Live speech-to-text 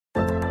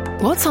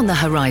What's on the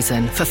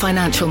horizon for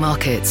financial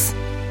markets?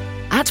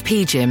 At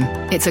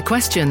PGIM, it's a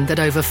question that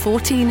over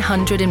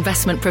 1,400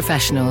 investment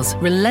professionals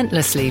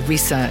relentlessly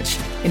research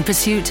in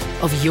pursuit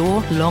of your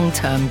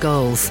long-term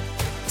goals.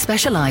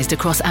 Specialized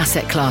across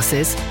asset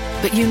classes,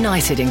 but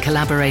united in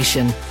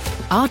collaboration,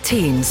 our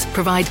teams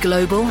provide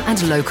global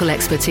and local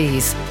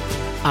expertise.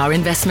 Our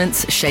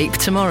investments shape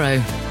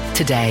tomorrow,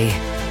 today.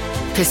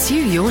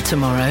 Pursue your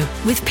tomorrow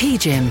with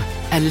PGIM,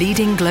 a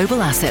leading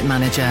global asset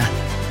manager.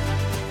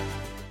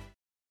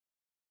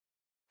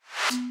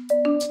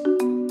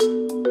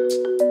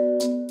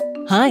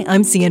 Hi,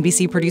 I'm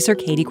CNBC producer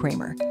Katie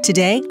Kramer.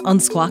 Today on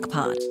Squawk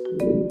Pod.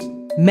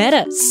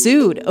 Meta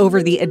sued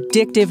over the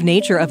addictive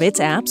nature of its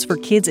apps for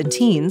kids and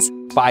teens.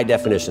 By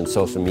definition,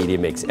 social media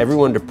makes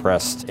everyone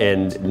depressed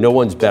and no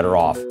one's better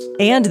off.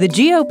 And the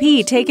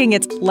GOP taking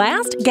its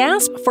last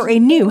gasp for a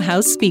new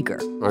House Speaker.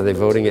 Are they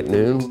voting at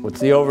noon? What's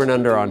the over and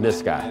under on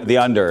this guy? The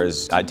under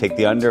is, I'd take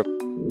the under.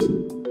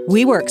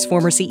 WeWork's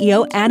former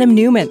CEO Adam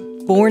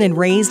Neumann, born and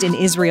raised in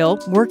Israel,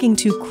 working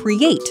to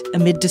create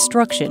amid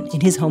destruction in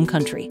his home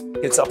country.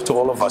 It's up to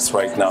all of us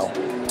right now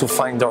to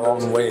find our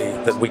own way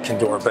that we can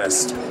do our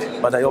best.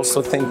 But I also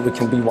think we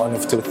can be one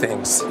of two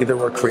things. Either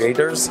we're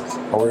creators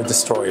or we're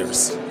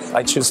destroyers.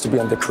 I choose to be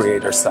on the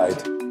creator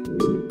side.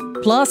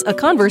 Plus, a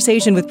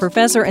conversation with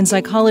professor and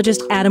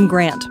psychologist Adam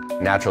Grant.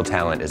 Natural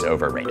talent is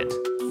overrated.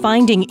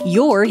 Finding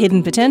your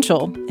hidden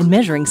potential and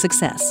measuring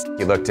success.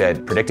 You looked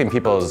at predicting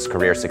people's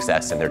career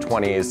success in their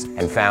 20s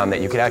and found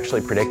that you could actually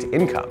predict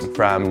income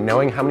from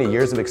knowing how many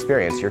years of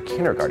experience your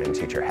kindergarten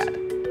teacher had.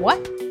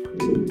 What?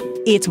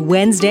 It's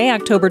Wednesday,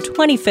 October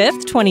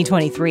 25th,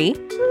 2023.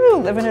 Woo,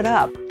 living it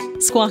up.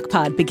 Squawk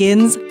Pod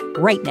begins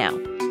right now.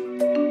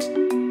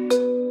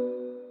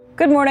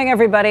 Good morning,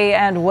 everybody,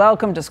 and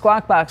welcome to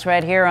Squawk Box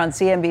right here on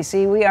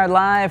CNBC. We are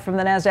live from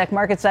the NASDAQ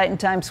market site in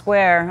Times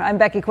Square. I'm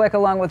Becky Quick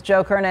along with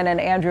Joe Kernan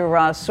and Andrew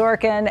Ross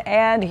Sorkin,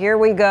 and here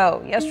we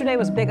go. Yesterday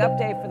was a big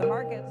update for the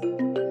markets.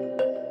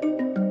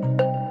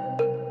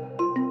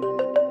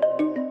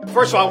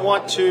 First of all, I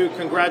want to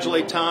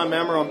congratulate Tom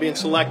Emmer on being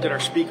selected our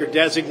speaker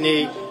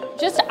designee.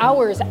 Just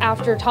hours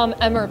after Tom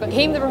Emmer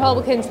became the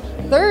Republicans'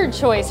 third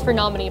choice for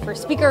nominee for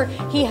Speaker,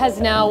 he has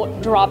now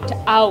dropped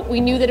out.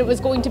 We knew that it was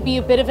going to be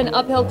a bit of an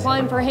uphill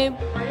climb for him.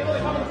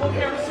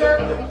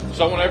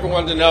 So I want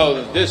everyone to know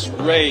that this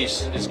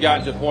race has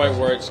gotten to the point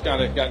where it's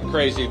kind of gotten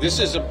crazy. This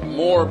is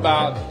more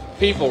about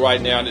people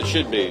right now than it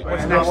should be.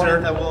 What's next,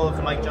 sir? That will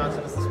if Mike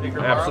Johnson is the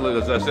speaker.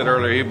 Absolutely. As I said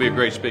earlier, he'll be a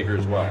great speaker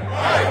as well.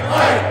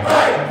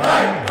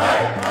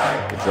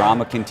 The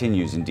drama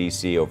continues in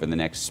D.C. over the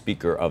next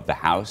Speaker of the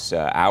House.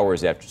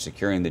 Hours after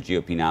securing the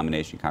GOP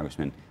nomination,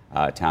 Congressman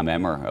Tom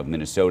Emmer of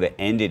Minnesota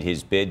ended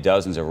his bid.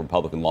 Dozens of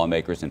Republican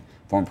lawmakers and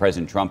former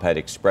President Trump had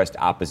expressed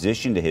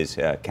opposition to his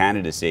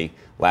candidacy.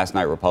 Last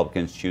night,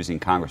 Republicans choosing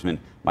Congressman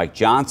Mike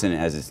Johnson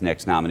as its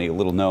next nominee, a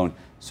little-known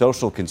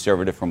social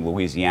conservative from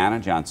Louisiana.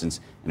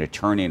 Johnson's an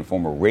attorney and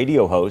former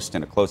radio host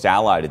and a close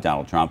ally to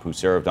Donald Trump, who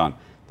served on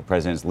the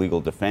president's legal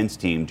defense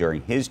team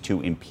during his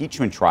two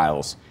impeachment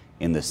trials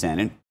in the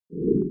Senate.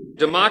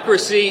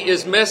 Democracy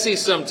is messy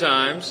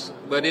sometimes,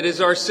 but it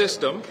is our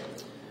system.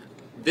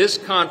 This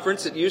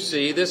conference that you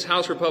see, this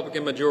House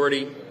Republican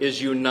majority,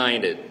 is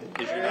united.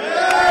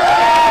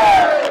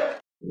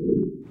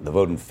 The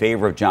vote in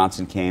favor of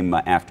Johnson came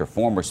after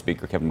former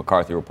Speaker Kevin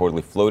McCarthy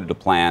reportedly floated a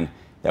plan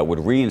that would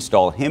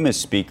reinstall him as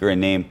Speaker and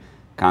name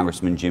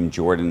Congressman Jim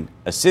Jordan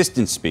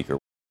Assistant Speaker.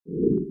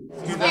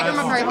 Speaker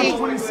McCarthy,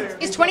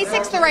 is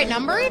 26 the right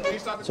number even?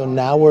 So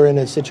now we're in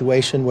a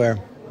situation where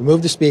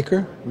remove the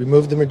Speaker,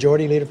 remove the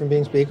Majority Leader from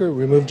being Speaker,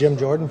 remove Jim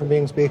Jordan from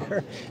being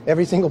Speaker,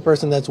 every single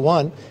person that's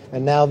won,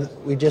 and now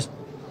we just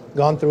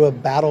gone through a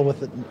battle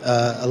with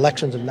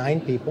elections of 9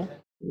 people.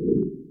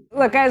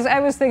 Look, guys, I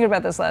was thinking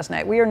about this last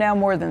night. We are now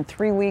more than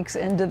 3 weeks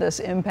into this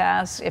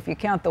impasse. If you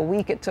count the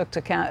week it took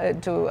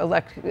to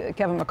elect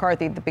Kevin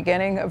McCarthy at the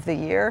beginning of the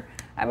year,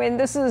 I mean,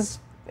 this is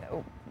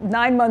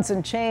 9 months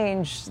and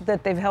change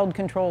that they've held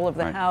control of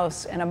the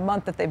House and a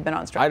month that they've been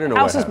on strike. The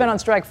House has been on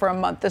strike for a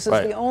month. This is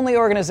the only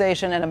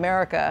organization in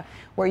America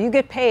where you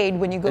get paid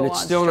when you go on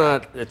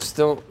strike.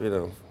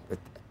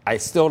 I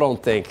still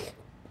don't think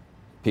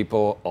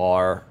people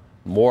are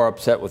more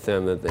upset with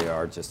them than they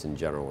are just in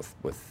general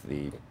with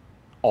the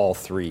all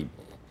three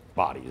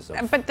bodies.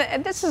 But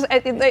this is,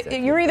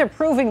 you're either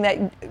proving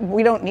that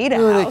we don't need a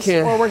house,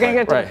 or we're going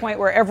to get to the point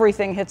where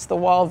everything hits the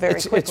wall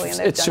very quickly, and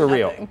they've done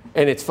surreal. Nothing.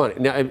 And it's funny.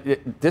 Now,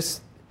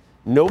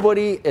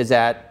 nobody is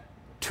at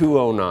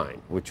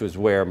 209, which was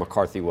where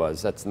McCarthy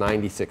was. That's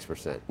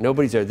 96%.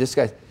 Nobody's there. This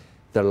guy,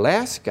 the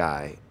last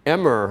guy,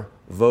 Emmer,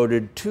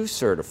 voted to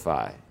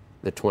certify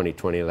the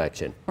 2020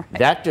 election. Right.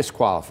 That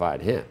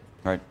disqualified him.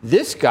 Right.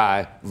 This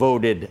guy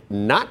voted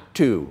not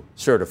to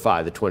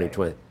certify the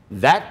 2020.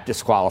 That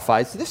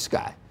disqualifies this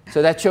guy.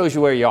 So that shows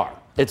you where you are.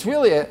 It's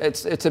really,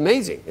 it's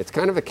amazing. It's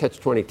kind of a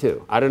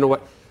catch-22. I don't know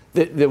what,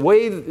 the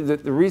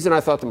reason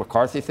I thought the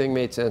McCarthy thing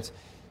made sense,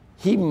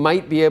 he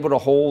might be able to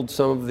hold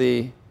some of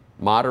the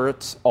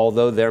moderates,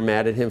 although they're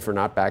mad at him for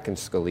not backing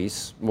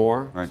Scalise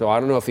more. Right. So I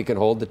don't know if he can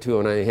hold the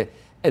 209.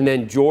 And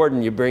then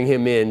Jordan, you bring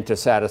him in to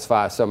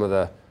satisfy some of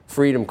the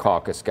Freedom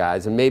Caucus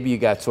guys, and maybe you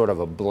got sort of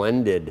a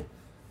blended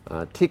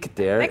ticket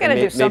there. They gotta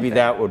do something. Maybe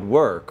that would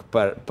work,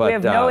 but we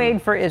have no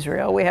aid for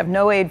Israel. We have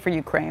no aid for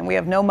Ukraine. We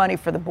have no money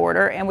for the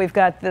border, and we've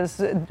got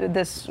this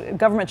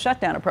government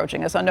shutdown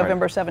approaching us on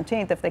November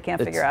 17th if they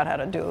can't figure out how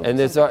to do it.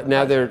 And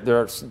now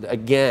they're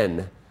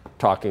again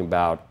talking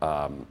about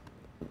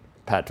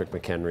Patrick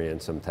McHenry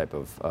and some type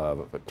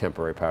of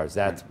temporary powers.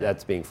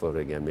 That's being floated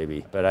again,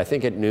 maybe. But I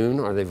think at noon,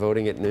 are they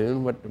voting at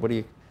noon?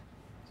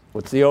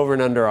 What's the over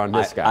and under on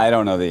this guy? I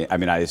don't know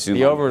I assume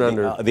the over and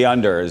under. The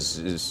under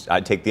is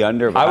I'd take the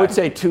under. I would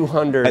say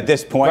 200 at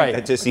this point. Right.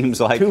 It just seems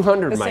like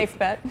 200 the might, safe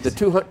bet. The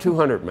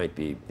 200 might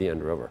be the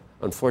under over.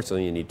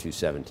 Unfortunately, you need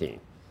 217.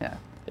 Yeah.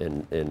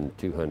 And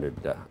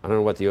 200. I don't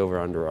know what the over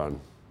under on.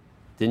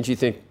 Didn't you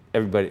think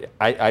everybody?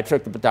 I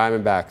took the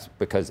Diamondbacks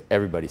because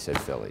everybody said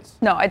Phillies.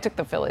 No, I took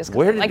the Phillies.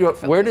 Where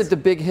did the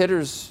big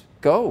hitters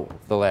go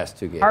the last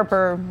two games?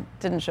 Harper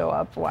didn't show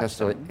up. Watched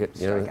him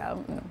strike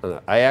out.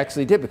 I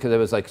actually did because it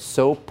was like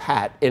so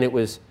pat, and it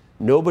was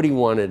nobody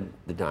wanted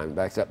the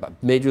Diamondbacks.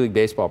 Major League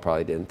Baseball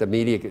probably didn't. The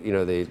media,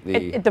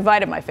 It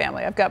divided my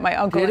family. I've got my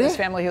uncle and his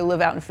family who live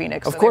out in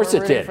Phoenix. Of course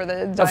it did.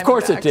 Of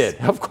course it did.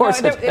 Of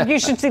course it did. You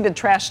should see the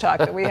trash talk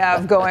that we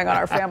have going on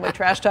our family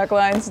trash talk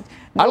lines.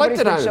 I like Nobody's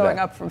the been showing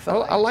up from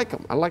Philly. I like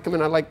them.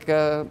 And I like.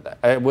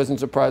 I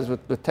wasn't surprised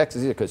with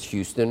Texas either because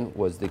Houston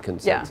was the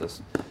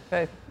consensus.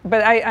 Yeah.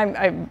 But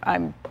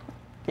I'm.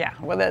 Yeah,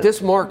 well,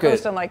 this market,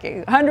 most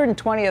unlikely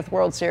 120th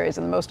World Series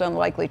and the most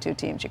unlikely two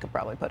teams you could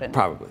probably put in.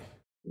 Probably.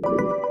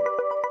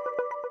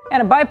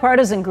 And a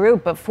bipartisan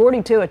group of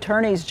 42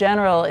 attorneys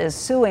general is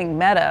suing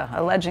Meta,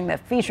 alleging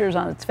that features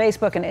on its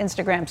Facebook and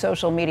Instagram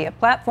social media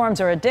platforms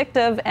are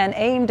addictive and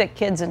aimed at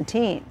kids and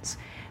teens.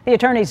 The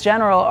attorneys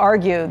general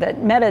argue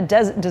that Meta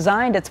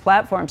designed its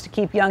platforms to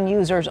keep young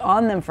users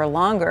on them for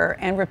longer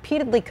and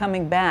repeatedly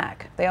coming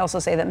back. They also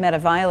say that Meta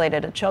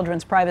violated a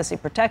children's privacy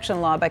protection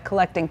law by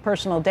collecting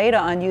personal data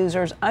on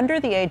users under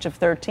the age of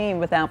 13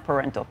 without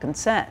parental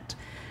consent.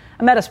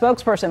 A Meta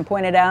spokesperson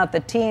pointed out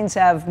that teens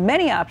have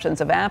many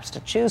options of apps to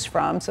choose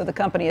from, so the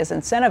company is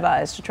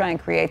incentivized to try and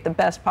create the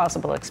best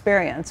possible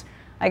experience.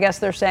 I guess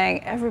they're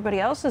saying everybody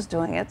else is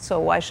doing it, so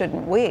why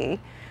shouldn't we?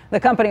 The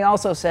company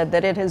also said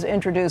that it has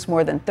introduced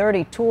more than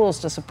 30 tools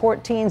to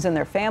support teens and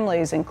their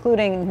families,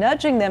 including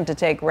nudging them to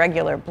take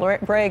regular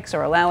breaks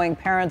or allowing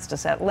parents to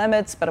set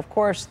limits. But of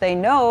course, they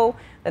know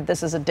that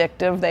this is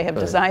addictive. They have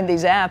designed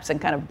these apps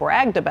and kind of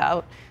bragged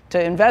about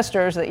to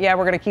investors that, yeah,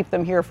 we're going to keep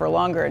them here for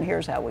longer, and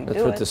here's how we do it.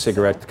 That's what the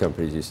cigarette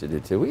companies used to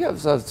do, too. We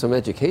have some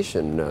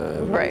education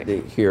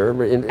here.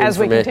 As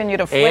we continue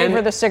to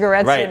flavor the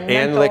cigarettes in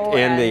menthol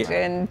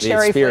and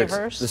cherry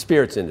flavors. The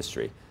spirits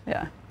industry.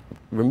 Yeah.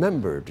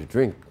 Remember to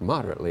drink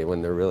moderately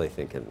when they're really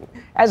thinking.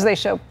 As they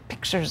show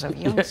pictures of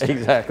youngsters.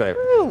 Exactly.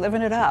 Woo,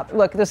 living it up.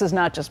 Look, this is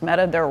not just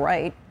Meta. They're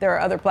right. There are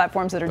other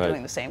platforms that are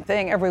doing the same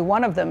thing. Every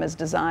one of them is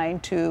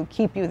designed to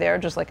keep you there,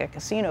 just like a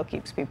casino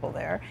keeps people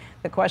there.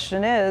 The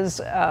question is,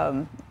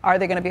 are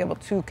they going to be able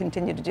to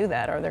continue to do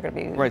that? Are there going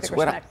to be bigger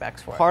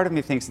snackbacks for it? Part of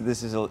me thinks that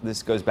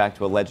this goes back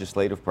to a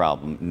legislative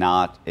problem,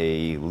 not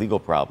a legal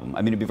problem. I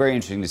mean, it'd be very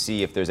interesting to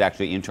see if there's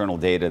actually internal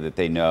data that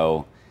they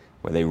know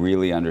where they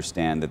really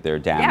understand that they're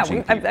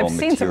damaging people I've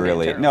seen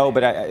materially. Some no,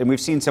 but and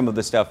we've seen some of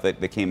the stuff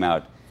that came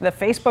out. The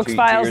Facebook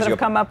files that have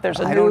come up.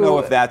 There's I don't know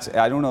if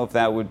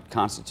that would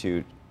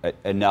constitute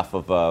enough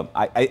of a.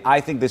 I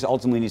think this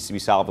ultimately needs to be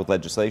solved with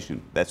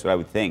legislation. That's what I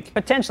would think.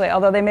 Potentially,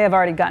 although they may have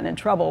already gotten in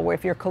trouble where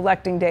if you're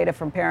collecting data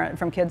from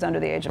kids under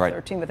the age of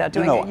 13 without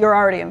doing it, you're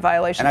already in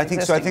violation. And I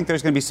think so. I think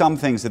there's going to be some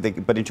things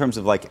that but in terms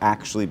of like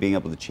actually being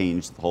able to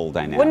change the whole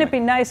dynamic. Wouldn't it be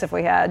nice if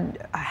we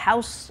had a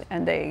House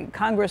and a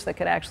Congress that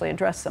could actually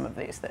address some of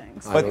these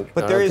things? But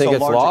there is a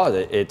law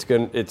that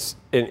it's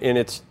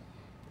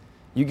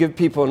you give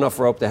people enough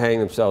rope to hang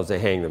themselves, they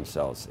hang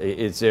themselves.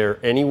 Is there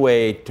any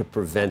way to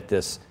prevent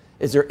this?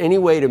 Is there any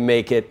way to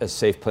make it a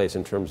safe place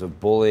in terms of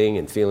bullying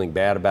and feeling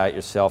bad about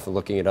yourself and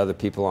looking at other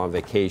people on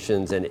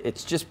vacations? And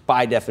it's just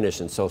by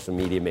definition, social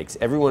media makes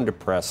everyone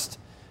depressed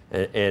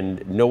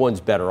and no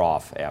one's better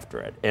off after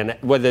it. And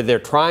whether they're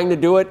trying to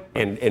do it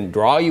and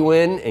draw you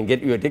in and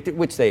get you addicted,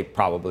 which they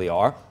probably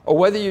are, or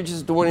whether you're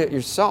just doing it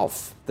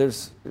yourself.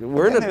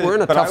 We're in a tough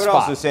spot. But I would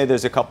also say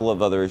there's a couple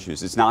of other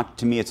issues. It's not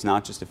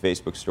just a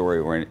Facebook story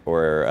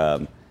or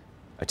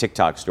a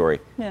TikTok story.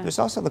 Yeah. There's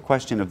also the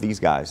question of these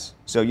guys.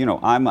 So,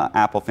 I'm an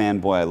Apple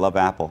fanboy. I love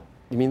Apple.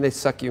 You mean they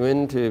suck you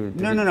into?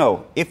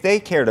 No. If they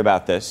cared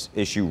about this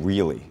issue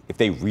if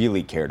they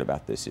really cared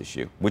about this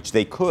issue, which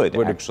they could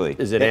actually.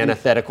 Is it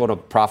antithetical to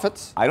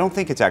profits? I don't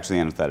think it's actually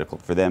antithetical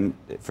for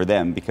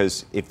them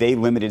because if they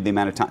limited the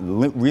amount of time,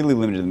 really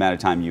limited the amount of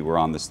time you were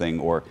on this thing,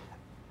 or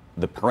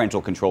the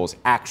parental controls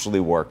actually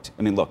worked.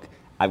 I mean, look,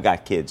 I've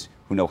got kids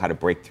who know how to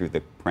break through the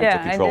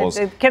parental controls.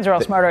 And kids are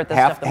all smarter at this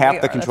stuff than we are.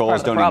 Half the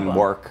controls don't even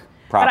work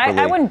properly.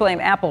 But I wouldn't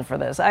blame Apple for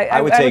this. I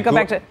would go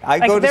back to,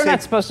 they're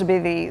not supposed to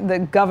be the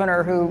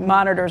governor who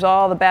monitors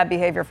all the bad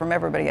behavior from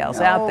everybody else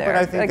out there. But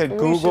I think that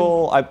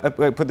Google, I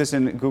put this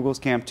in Google's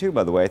camp too,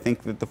 by the way. I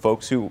think that the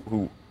folks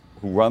who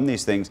run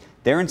these things,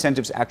 their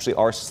incentives actually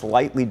are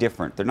slightly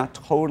different. They're not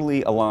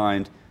totally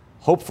aligned,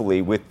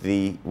 hopefully, with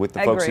the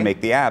folks who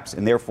make the apps,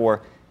 and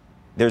therefore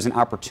there's an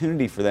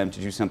opportunity for them to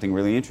do something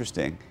really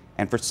interesting.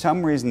 And for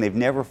some reason, they've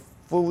never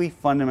fully,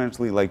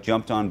 fundamentally,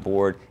 jumped on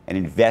board and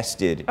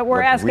invested. But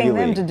we're asking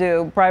them to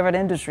do, private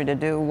industry to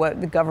do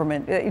what the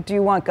government. Do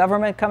you want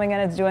government coming in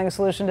and doing a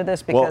solution to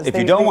this? Because if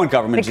you don't want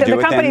government to do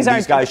it, then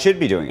these guys should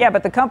be doing it. Yeah,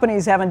 but the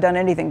companies haven't done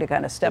anything to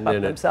kind of step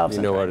up themselves.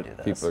 You know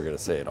what people are going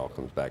to say? It all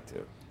comes back to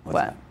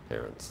what?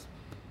 Parents.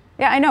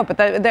 Yeah, I know, but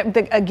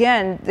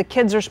again, the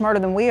kids are smarter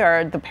than we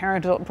are. The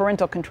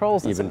parental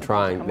controls. Even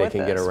trying, they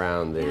can get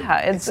around the.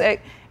 Yeah,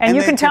 and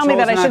you can tell me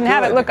that I shouldn't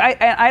have it. Look,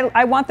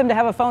 I want them to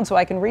have a phone so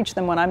I can reach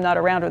them when I'm not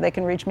around, or they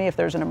can reach me if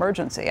there's an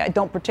emergency. I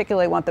don't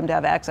particularly want them to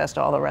have access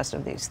to all the rest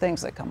of these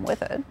things that come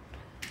with it.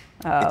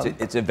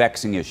 It's a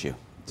vexing issue.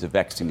 It's a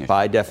vexing issue.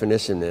 By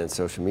definition, man,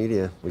 social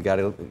media, we got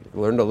to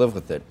learn to live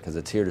with it because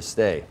it's here to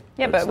stay.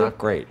 Yeah, but it's not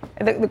great.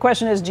 The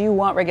question is, do you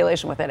want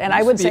regulation with it? And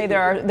I would say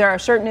there are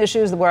certain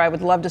issues where I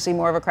would love to see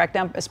more of a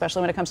crackdown,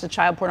 especially when it comes to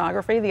child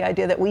pornography. The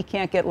idea that we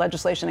can't get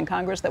legislation in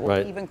Congress that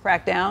will even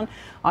crack down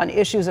on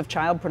issues of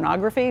child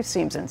pornography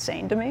seems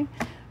insane to me.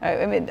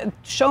 I mean,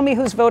 show me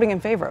who's voting in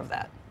favor of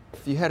that.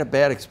 If you had a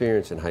bad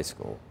experience in high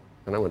school,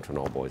 and I went to an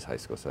all-boys high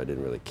school, so I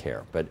didn't really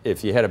care, but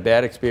if you had a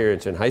bad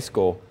experience in high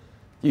school,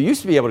 you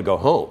used to be able to go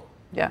home.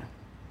 Yeah.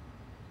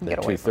 At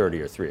 2:30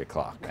 or 3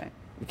 o'clock. Right.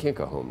 You can't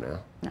go home now.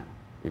 No.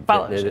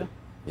 Follows you.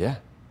 Yeah.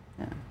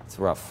 It's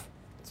rough.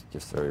 It's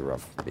just very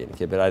rough being a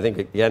kid. But I think,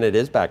 again, it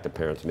is back to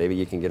parents. Maybe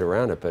you can get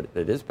around it, but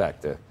it is back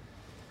to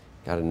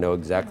got to know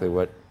exactly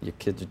what your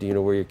kids are. Do you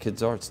know where your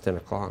kids are? It's 10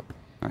 o'clock.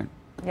 Right.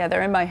 Yeah,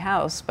 they're in my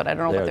house, but I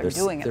don't know what they're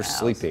doing in the house.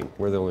 They're sleeping.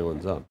 We're the only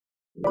ones up.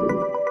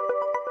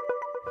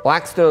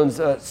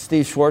 Blackstone's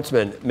Steve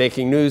Schwartzman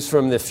making news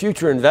from the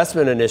Future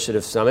Investment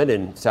Initiative Summit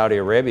in Saudi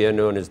Arabia,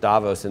 known as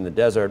Davos in the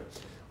desert,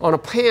 on a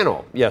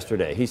panel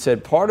yesterday. He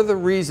said part of the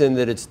reason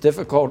that it's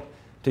difficult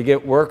to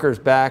get workers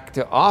back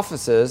to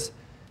offices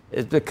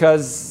is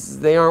because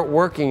they aren't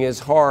working as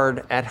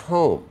hard at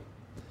home.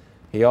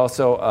 He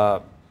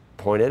also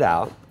pointed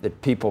out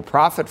that people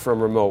profit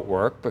from remote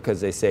work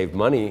because they save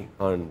money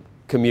on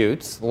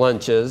commutes,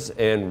 lunches,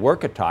 and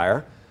work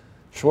attire.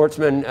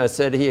 Schwartzman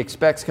said he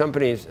expects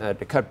companies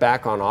to cut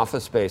back on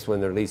office space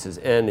when their leases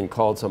end and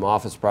called some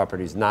office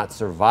properties not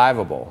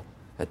survivable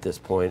at this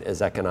point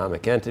as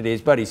economic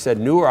entities. But he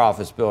said newer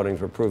office buildings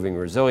were proving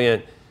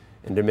resilient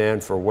and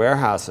demand for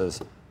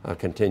warehouses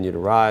continue to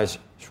rise.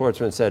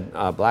 Schwartzman said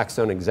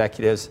Blackstone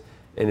executives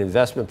and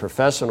investment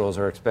professionals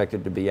are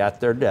expected to be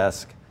at their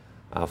desk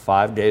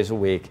 5 days a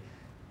week,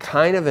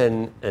 kind of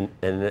an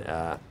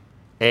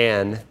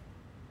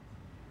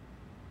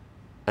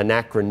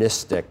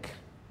anachronistic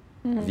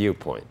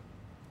viewpoint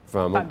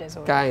from a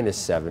guy in his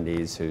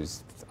 70s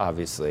who's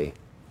obviously,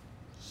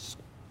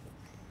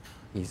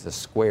 he's a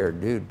square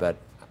dude, but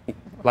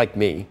like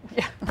me,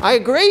 I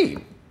agree.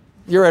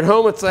 You're at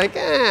home, it's like,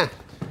 I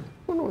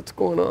wonder what's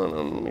going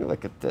on. Let me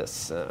look at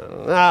this.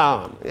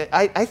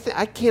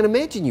 I can't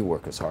imagine you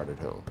work as hard at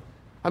home.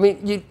 I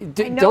mean,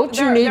 don't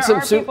you need some?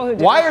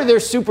 Why are there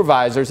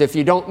supervisors if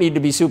you don't need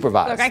to be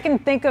supervised? Look, I can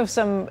think of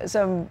some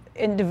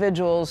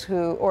individuals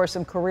or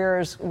some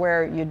careers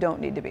where you don't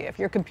need to be. If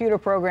you're computer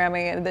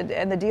programming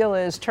and the deal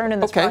is turn in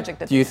this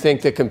project. Do you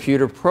think the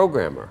computer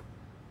programmer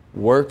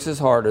works as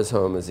hard at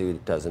home as he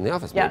does in the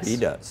office? Yes. Maybe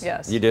he does.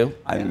 Yes. You do?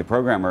 I think the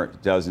programmer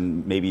does,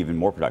 and maybe even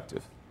more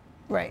productive.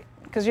 Right.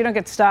 Because you don't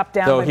get stopped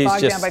down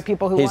bogged down by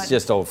people who want. He's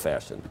just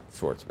old-fashioned,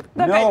 Schwartzman.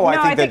 Look,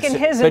 I think in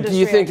his industry. But do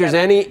you think there's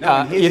any?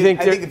 I think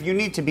if you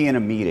need to be in a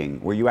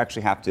meeting where you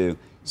actually have to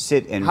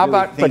sit and how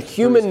about but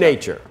human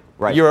nature?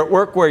 Right. You're at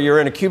work where you're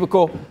in a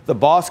cubicle. The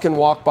boss can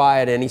walk by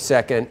at any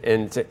second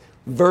and say,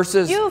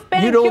 versus you've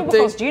been in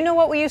cubicles. Do you know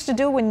what we used to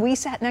do when we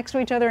sat next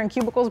to each other in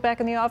cubicles back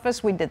in the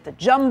office? We did the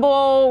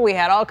jumble. We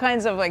had all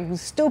kinds of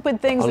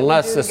stupid things.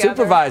 Unless the together.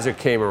 Supervisor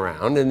came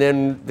around, and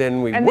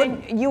then we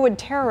then you would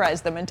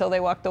terrorize them until they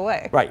walked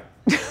away. Right.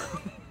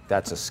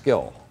 That's a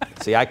skill.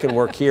 See, I can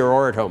work here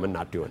or at home and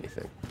not do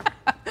anything.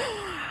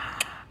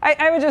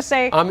 I would just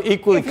say I'm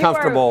equally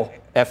comfortable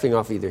effing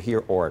off either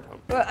here or at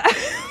home.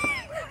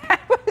 I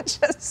would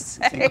just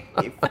say.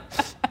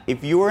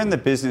 If you are in the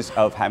business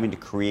of having to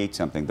create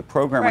something, the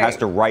programmer has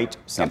to write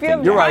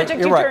something. You're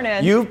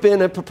right. You've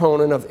been a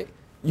proponent of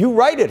you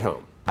write at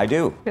home. I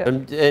do.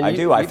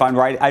 Yeah.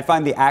 I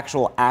find the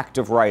actual act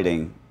of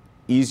writing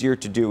easier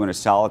to do in a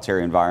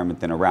solitary environment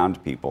than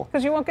around people.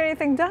 Because you won't get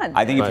anything done.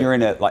 I think if you're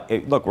in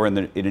we're in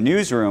a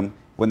newsroom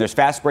when there's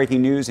fast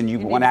breaking news and you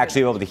want to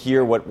actually be able to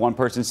hear what one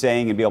person's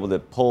saying and be able to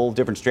pull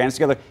different strands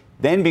together.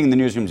 Then being in the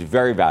newsroom is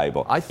very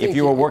valuable. I think if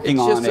you were working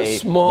on a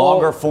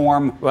longer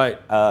form,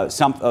 a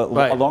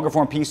longer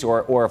form piece,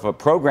 or if a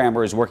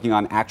programmer is working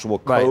on actual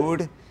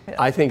code,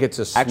 I think it's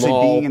a actually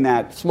being in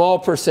that small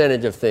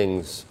percentage of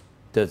things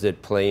does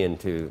it play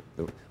into.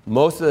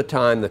 Most of the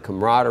time, the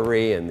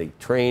camaraderie and the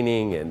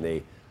training and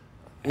the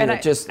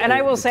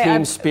I will say,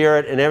 team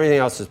spirit and everything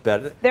else is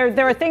better.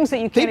 There are things that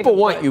you can't. People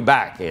want you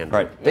back, Andrew.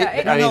 Right.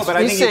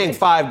 But he's saying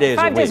 5 days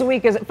a week. 5 days a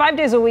week 5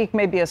 days a week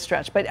may be a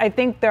stretch, but I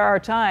think there are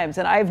times,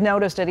 and I've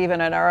noticed it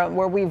even in our own,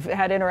 where we've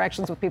had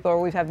interactions with people or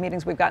we've had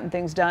meetings, we've gotten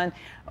things done.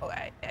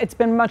 It's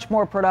been much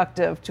more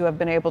productive to have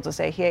been able to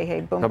say,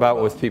 hey, boom. How about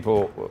boom. with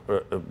people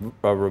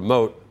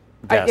remote?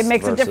 It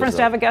makes a difference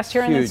to have a guest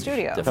here in the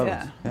studio.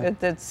 Difference.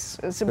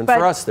 And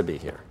for us to be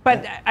here.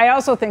 But I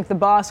also think the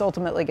boss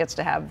ultimately gets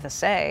to have the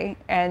say,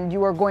 and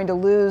you are going to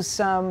lose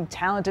some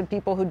talented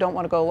people who don't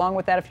want to go along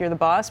with that if you're the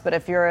boss. But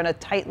if you're in a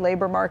tight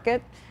labor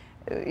market,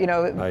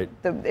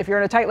 if you're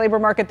in a tight labor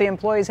market, the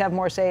employees have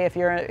more say. If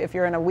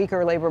you're in a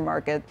weaker labor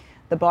market,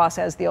 the boss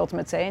has the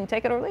ultimate say, and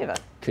take it or leave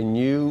it. Can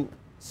you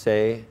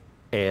say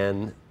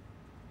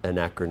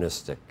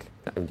anachronistic?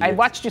 I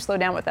watched you slow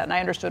down with that, and I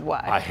understood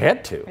why. I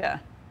had to. Yeah.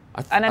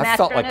 I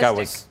felt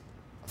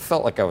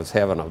like I was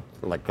having a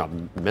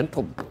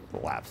mental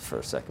lapse for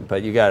a second,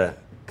 but you gotta,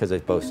 because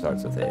it both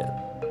starts with "and."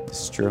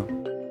 This is true.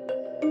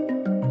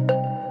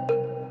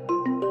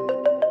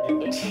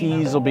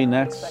 Cheese will be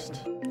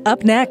next.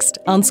 Up next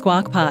on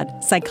Squawk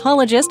Pod,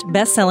 psychologist,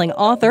 best-selling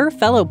author,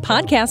 fellow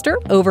podcaster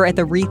over at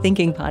the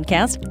Rethinking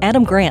Podcast,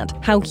 Adam Grant,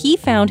 how he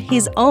found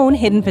his own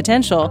hidden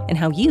potential and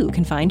how you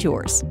can find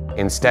yours.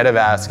 Instead of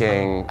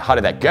asking, how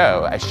did that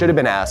go? I should have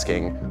been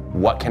asking,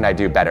 what can I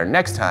do better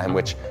next time?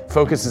 Which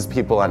focuses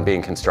people on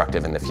being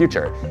constructive in the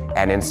future.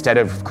 And instead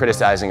of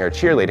criticizing or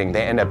cheerleading,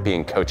 they end up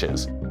being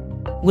coaches.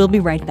 We'll be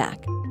right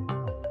back.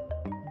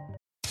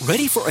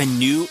 Ready for a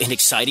new and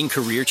exciting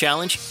career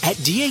challenge? At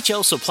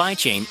DHL Supply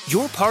Chain,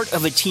 you're part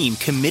of a team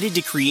committed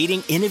to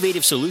creating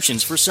innovative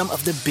solutions for some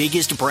of the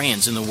biggest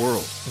brands in the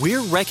world. We're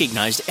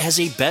recognized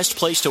as a best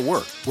place to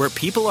work, where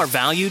people are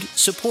valued,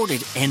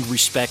 supported, and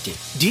respected.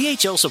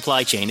 DHL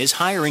Supply Chain is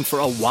hiring for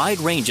a wide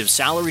range of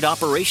salaried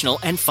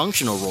operational and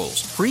functional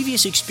roles.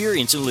 Previous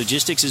experience in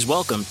logistics is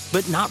welcome,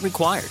 but not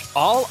required.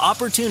 All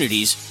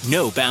opportunities,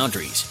 no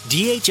boundaries.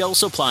 DHL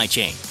Supply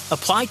Chain.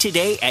 Apply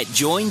today at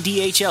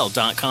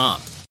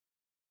joindhl.com.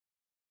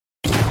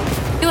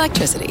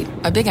 Electricity,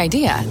 a big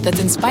idea that's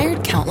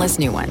inspired countless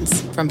new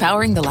ones. From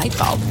powering the light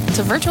bulb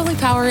to virtually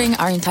powering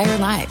our entire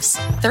lives.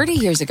 30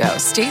 years ago,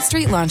 State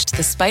Street launched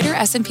the Spider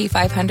S&P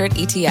 500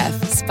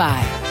 ETF,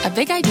 SPY. A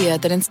big idea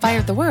that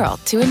inspired the world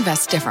to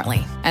invest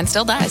differently. And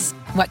still does.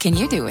 What can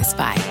you do with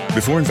SPY?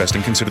 Before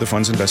investing, consider the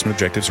fund's investment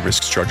objectives,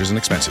 risks, charges, and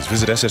expenses.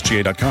 Visit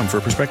ssga.com for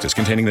a prospectus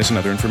containing this and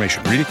other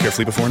information. Read it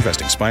carefully before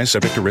investing. SPY is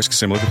subject to risks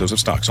similar to those of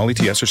stocks. All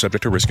ETFs are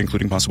subject to risk,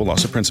 including possible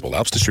loss of principal.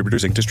 Alps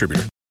Distributors, Inc.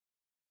 Distributor.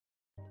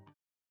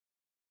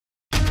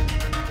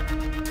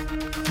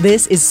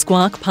 This is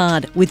Squawk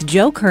Pod with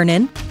Joe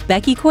Kernan,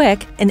 Becky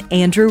Quick, and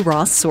Andrew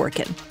Ross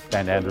Sorkin.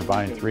 And Andrew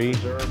Vine, 3,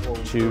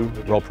 2,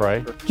 roll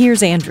pray.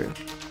 Here's Andrew.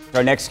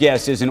 Our next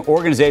guest is an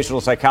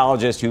organizational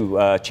psychologist who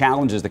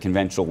challenges the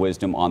conventional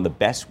wisdom on the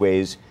best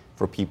ways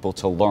for people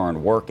to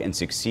learn, work, and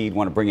succeed.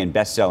 Want to bring in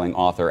best-selling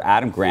author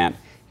Adam Grant.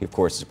 He, of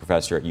course, is a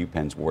professor at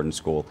UPenn's Wharton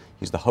School.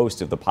 He's the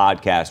host of the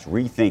podcast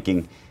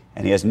Rethinking,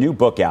 and he has a new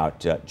book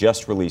out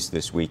just released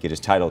this week. It is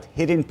titled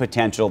Hidden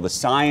Potential, The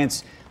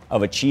Science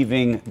of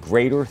Achieving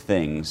Greater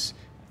Things.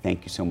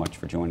 Thank you so much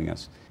for joining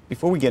us.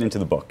 Before we get into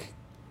the book,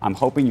 I'm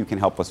hoping you can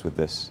help us with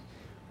this.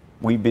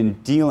 We've been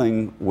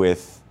dealing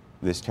with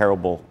this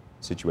terrible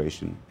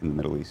situation in the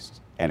Middle East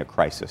and a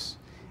crisis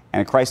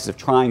of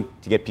trying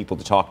to get people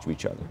to talk to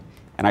each other.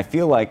 And I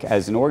feel like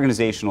as an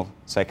organizational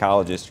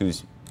psychologist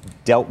who's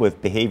dealt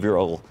with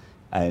behavioral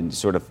and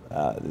sort of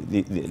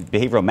the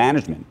behavioral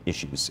management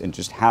issues and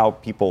just how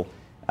people,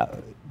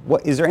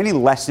 is there any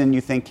lesson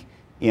you think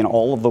in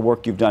all of the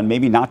work you've done,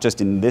 maybe not just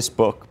in this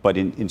book, but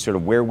in sort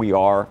of where we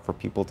are for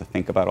people to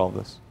think about all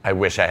this? I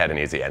wish I had an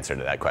easy answer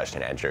to that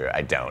question, Andrew.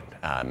 I don't.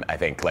 I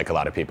think, like a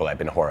lot of people, I've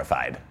been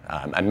horrified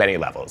on many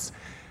levels.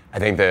 I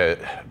think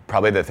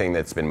probably the thing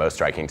that's been most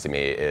striking to me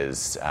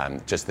is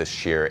just the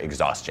sheer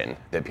exhaustion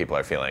that people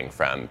are feeling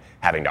from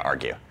having to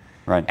argue.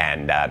 Right.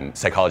 And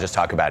psychologists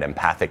talk about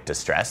empathic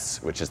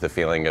distress, which is the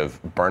feeling of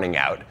burning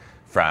out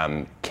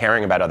from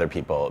caring about other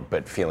people,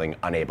 but feeling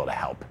unable to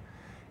help.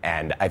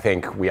 And I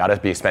think we ought to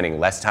be spending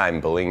less time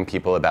bullying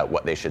people about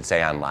what they should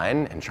say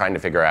online and trying to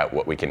figure out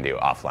what we can do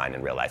offline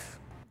in real life.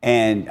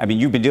 And I mean,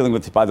 you've been dealing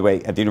with, by the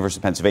way, at the University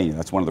of Pennsylvania.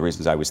 That's one of the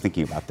reasons I was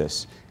thinking about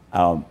this,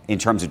 in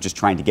terms of just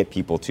trying to get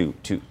people to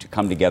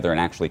come together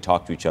and actually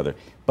talk to each other.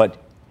 But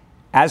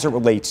as it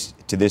relates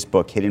to this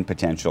book, Hidden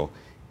Potential,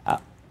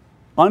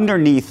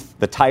 underneath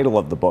the title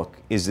of the book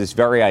is this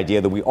very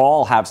idea that we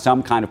all have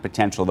some kind of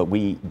potential that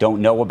we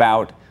don't know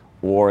about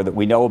or that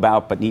we know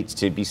about but needs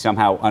to be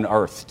somehow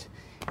unearthed.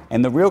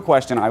 And the real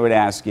question I would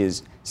ask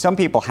is, some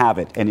people have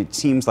it, and it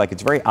seems like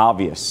it's very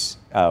obvious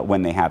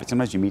when they have it.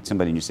 Sometimes you meet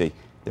somebody and you say,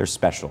 they're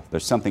special.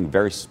 There's something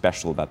very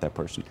special about that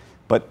person.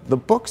 But the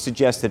book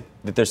suggests that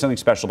there's something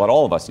special about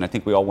all of us, and I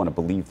think we all want to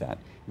believe that.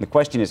 And the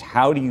question is,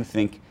 how do you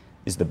think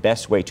is the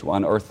best way to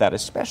unearth that,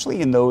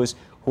 especially in those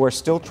who are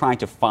still trying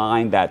to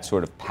find that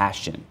sort of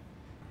passion?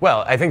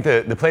 Well, I think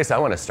the place I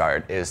want to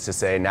start is to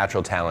say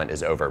natural talent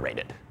is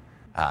overrated.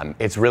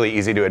 It's really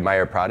easy to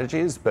admire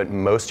prodigies, but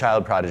most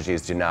child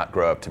prodigies do not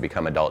grow up to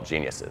become adult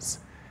geniuses.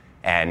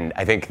 And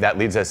I think that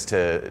leads us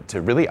to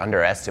really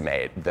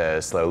underestimate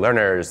the slow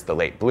learners, the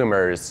late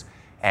bloomers.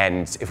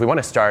 And if we want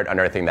to start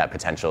unearthing that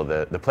potential,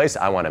 the place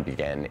I want to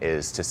begin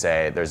is to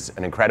say there's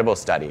an incredible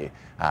study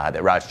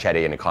that Raj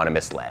Chetty, an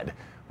economist, led,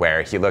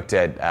 where he looked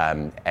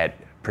at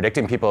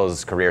predicting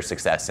people's career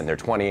success in their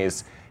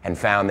 20s and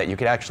found that you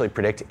could actually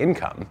predict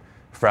income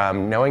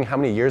from knowing how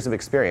many years of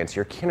experience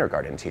your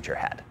kindergarten teacher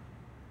had.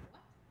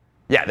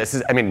 Yeah, this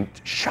is,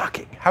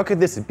 shocking. How could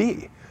this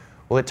be?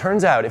 Well, it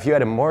turns out if you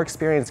had a more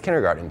experienced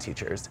kindergarten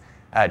teacher,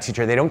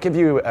 they don't give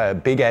you a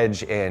big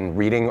edge in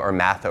reading or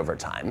math over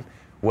time.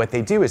 What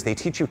they do is they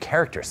teach you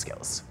character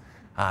skills.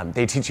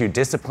 They teach you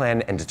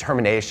discipline and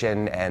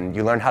determination, and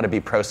you learn how to be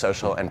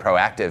pro-social and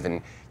proactive,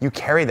 and you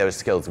carry those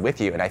skills with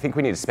you, and I think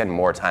we need to spend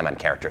more time on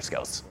character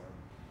skills.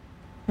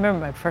 I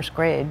remember my first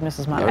grade,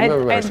 Mrs. Mott. I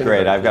remember my first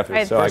grade. I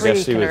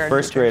guess she was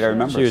first grade. I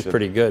remember she was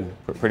pretty good.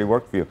 Pretty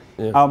work for you.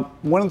 Yeah.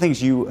 One of the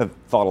things you have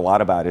thought a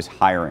lot about is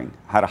hiring,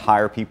 how to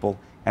hire people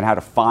and how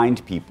to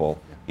find people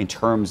in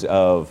terms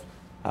of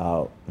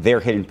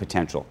their hidden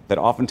potential. That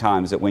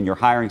oftentimes that when you're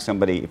hiring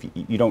somebody, if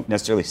you don't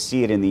necessarily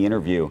see it in the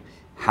interview,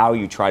 how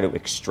you try to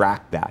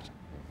extract that.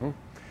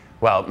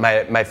 Well,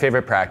 my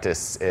favorite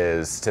practice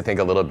is to think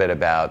a little bit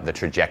about the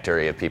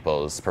trajectory of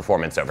people's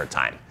performance over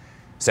time.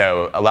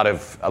 So a lot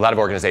of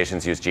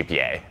organizations use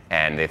GPA,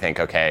 and they think,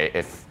 okay,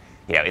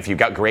 if you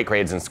got great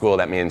grades in school,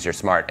 that means you're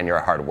smart and you're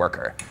a hard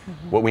worker.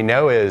 What we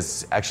know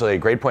is actually a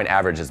grade point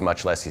average is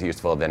much less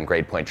useful than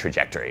grade point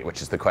trajectory,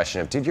 which is the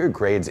question of, did your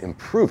grades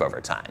improve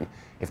over time?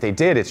 If they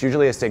did, it's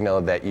usually a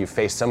signal that you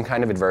faced some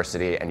kind of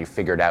adversity and you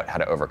figured out how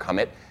to overcome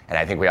it. And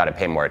I think we ought to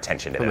pay more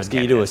attention to those From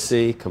a D to a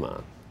C, come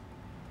on.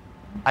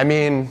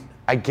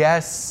 I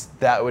guess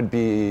that would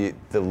be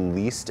the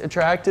least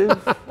attractive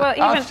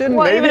option.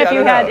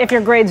 Even if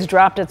your grades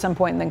dropped at some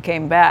point and then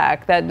came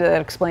back, that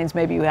explains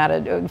maybe you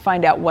had to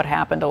find out what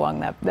happened along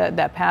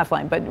that path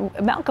line.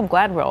 But Malcolm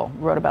Gladwell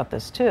wrote about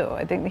this too.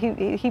 I think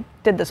he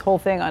did this whole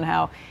thing on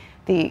how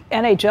the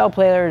NHL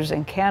players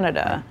in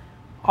Canada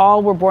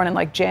all were born in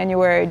like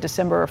January,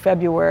 December, or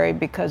February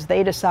because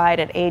they decide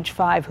at age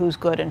 5 who's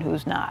good and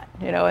who's not.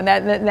 And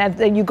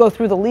that you go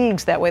through the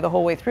leagues that way the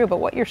whole way through. But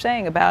what you're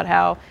saying about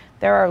how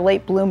there are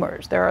late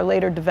bloomers, there are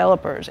later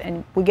developers,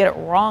 and we get it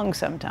wrong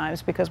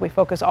sometimes because we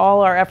focus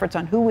all our efforts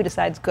on who we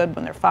decide is good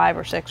when they're 5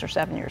 or 6 or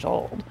 7 years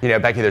old.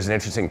 Becky, there's an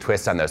interesting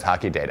twist on those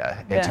hockey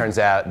data. It turns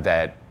out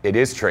that it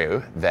is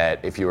true that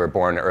if you were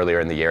born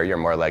earlier in the year, you're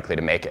more likely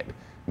to make it.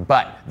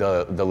 But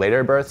the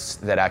later births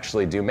that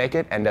actually do make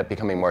it end up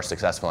becoming more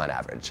successful on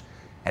average.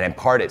 And in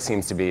part, it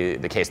seems to be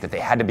the case that they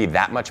had to be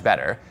that much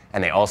better,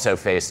 and they also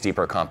face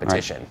steeper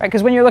competition. Right,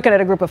 because when you're looking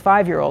at a group of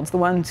 5-year-olds, the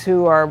ones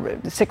who are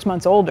 6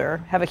 months older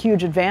have a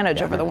huge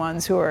advantage over the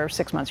ones who are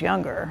 6 months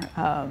younger.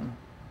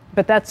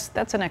 But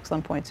that's an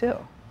excellent point, too,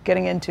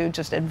 getting into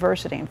just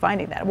adversity and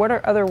finding that. What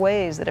are other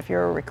ways that if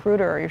you're a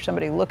recruiter or you're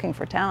somebody looking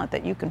for talent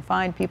that you can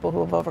find people who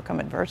have overcome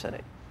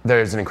adversity?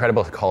 There's an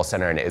incredible call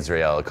center in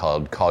Israel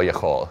called Call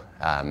Yachol.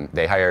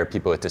 They hire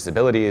people with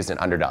disabilities and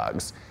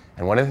underdogs.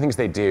 And one of the things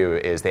they do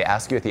is they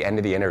ask you at the end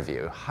of the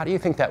interview, how do you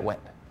think that went?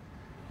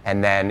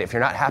 And then if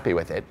you're not happy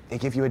with it, they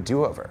give you a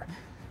do-over.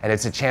 And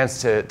it's a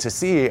chance to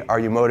see, are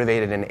you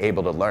motivated and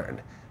able to learn?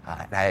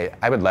 And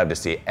I would love to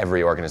see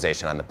every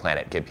organization on the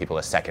planet give people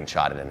a second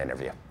shot at an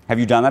interview. Have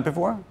you done that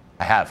before?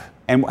 I have.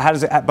 And how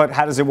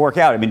does it work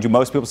out? Do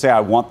most people say, I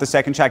want the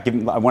second shot,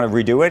 I want to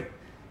redo it?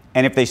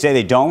 And if they say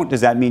they don't,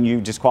 does that mean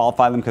you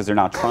disqualify them because they're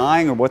not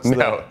trying, or what's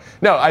No,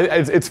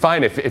 it's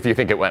fine if you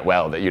think it went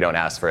well that you don't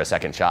ask for a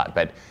second shot.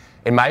 But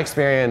in my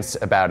experience,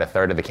 about a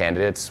third of the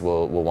candidates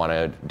will want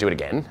to do it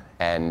again.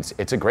 And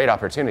it's a great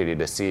opportunity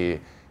to see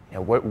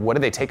what do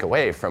they take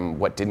away from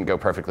what didn't go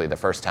perfectly the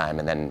first time,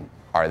 and then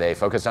are they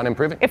focused on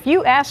improving? If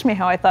you asked me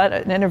how I thought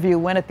an interview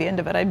went at the end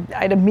of it,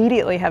 I'd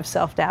immediately have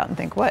self-doubt and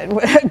think, what?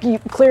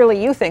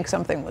 Clearly you think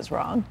something was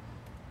wrong.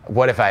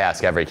 What if I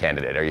ask every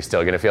candidate? Are you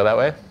still going to feel that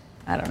way?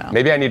 I don't know.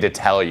 Maybe I need to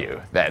tell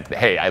you that,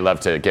 hey, I love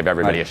to give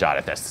everybody a shot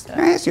at this. Can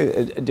I ask you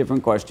a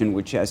different question,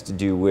 which has to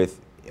do with,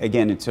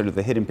 again, it's sort of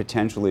the hidden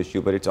potential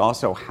issue, but it's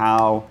also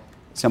how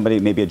somebody,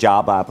 maybe a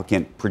job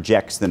applicant,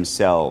 projects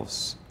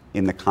themselves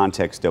in the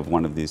context of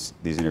one of these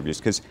interviews.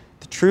 Because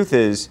the truth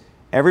is,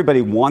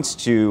 everybody wants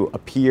to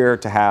appear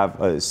to have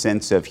a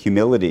sense of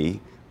humility,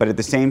 but at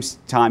the same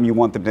time, you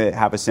want them to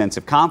have a sense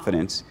of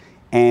confidence,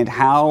 and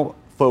how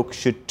folks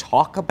should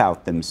talk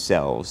about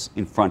themselves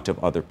in front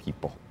of other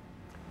people.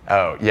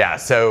 Oh, yeah.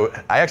 So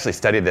I actually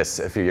studied this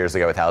a few years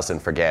ago with Alison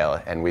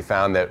Fergale, and we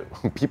found that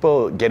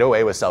people get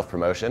away with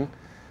self-promotion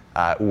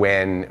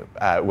when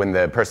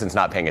the person's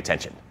not paying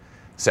attention.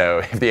 So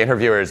if the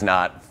interviewer is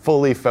not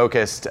fully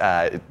focused,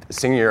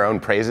 singing your own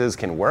praises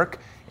can work.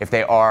 If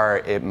they are,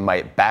 it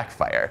might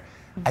backfire.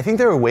 I think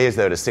there are ways,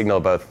 though, to signal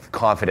both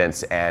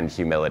confidence and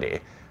humility.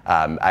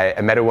 I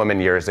met a woman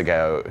years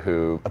ago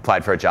who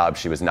applied for a job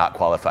she was not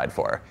qualified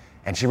for,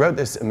 and she wrote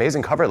this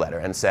amazing cover letter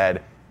and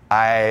said,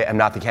 I am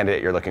not the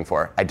candidate you're looking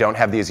for. I don't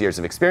have these years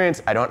of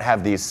experience. I don't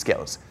have these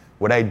skills.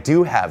 What I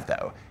do have,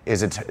 though,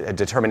 is a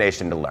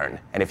determination to learn.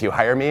 And if you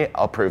hire me,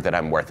 I'll prove that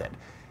I'm worth it.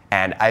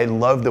 And I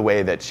love the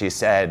way that she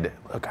said,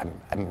 look,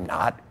 I'm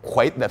not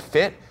quite the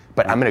fit,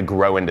 but I'm going to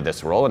grow into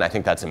this role. And I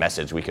think that's a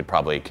message we could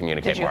probably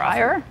communicate more often. Did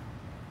you hire her?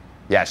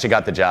 Yeah, she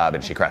got the job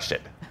and she crushed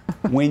it.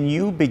 When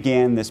you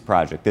began this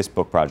project, this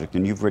book project,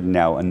 and you've written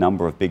now a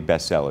number of big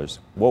bestsellers,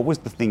 what was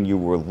the thing you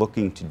were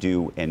looking to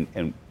do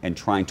and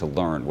trying to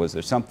learn? Was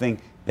there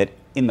something that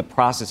in the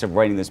process of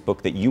writing this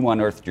book that you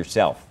unearthed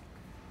yourself?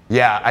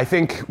 Yeah, I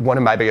think one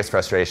of my biggest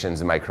frustrations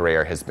in my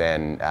career has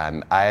been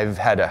I've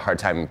had a hard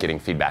time getting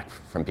feedback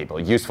from people,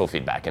 useful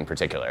feedback in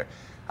particular.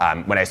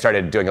 When I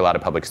started doing a lot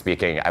of public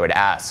speaking, I would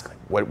ask,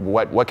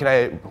 what can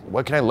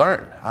I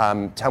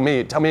learn? Tell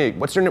me,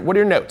 what are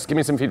your notes? Give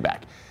me some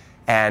feedback.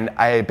 And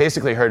I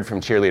basically heard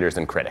from cheerleaders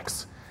and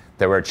critics.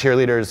 There were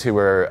cheerleaders who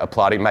were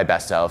applauding my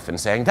best self and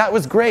saying, that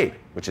was great,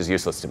 which is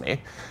useless to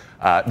me.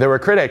 There were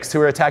critics who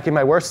were attacking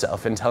my worst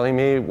self and telling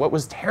me what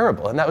was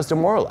terrible, and that was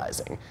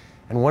demoralizing.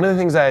 And one of the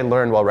things I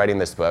learned while writing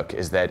this book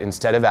is that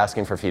instead of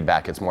asking for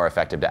feedback, it's more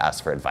effective to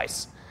ask for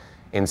advice.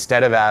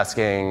 Instead of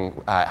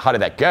asking, how did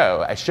that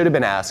go, I should have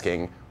been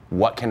asking,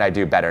 what can I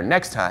do better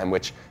next time,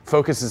 which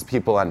focuses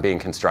people on being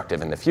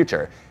constructive in the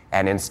future.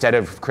 And instead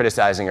of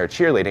criticizing or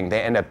cheerleading,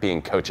 they end up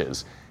being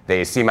coaches.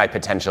 They see my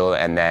potential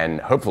and then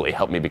hopefully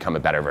help me become a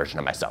better version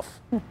of myself.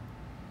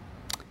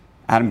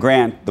 Adam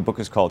Grant, the book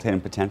is called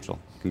Hidden Potential.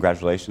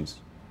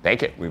 Congratulations.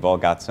 Thank you. We've all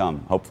got some,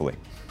 hopefully.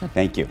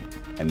 Thank you.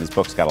 And this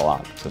book's got a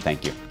lot, so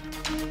thank you.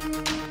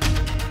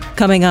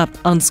 Coming up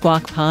on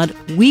Squawk Pod,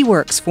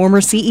 WeWork's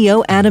former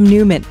CEO Adam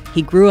Neumann.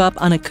 He grew up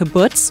on a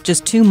kibbutz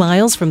just 2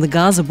 miles from the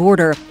Gaza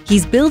border.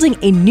 He's building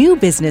a new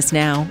business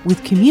now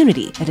with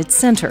community at its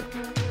center.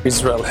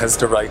 Israel has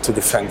the right to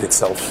defend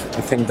itself.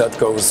 I think that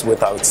goes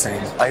without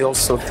saying. I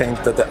also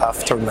think that the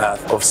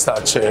aftermath of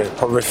such a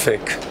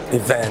horrific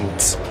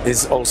event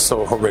is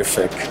also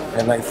horrific.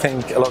 And I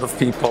think a lot of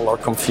people are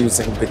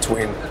confusing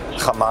between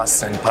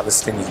Hamas and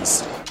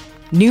Palestinians.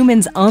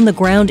 Newman's on the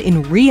ground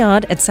in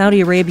Riyadh at Saudi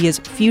Arabia's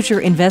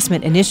Future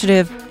Investment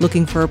Initiative,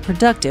 looking for a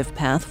productive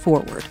path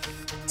forward.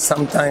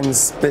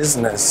 Sometimes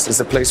business is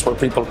a place where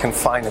people can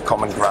find a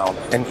common ground,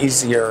 and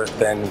easier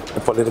than a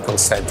political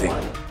setting.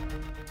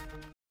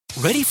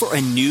 Ready for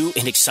a new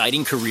and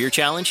exciting career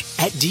challenge?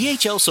 At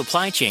DHL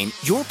Supply Chain,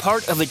 you're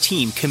part of a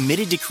team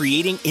committed to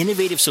creating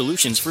innovative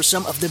solutions for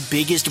some of the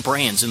biggest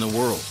brands in the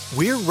world.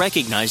 We're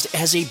recognized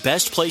as a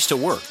best place to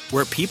work,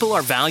 where people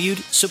are valued,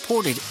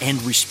 supported,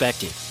 and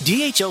respected.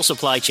 DHL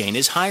Supply Chain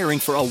is hiring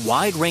for a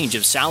wide range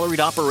of salaried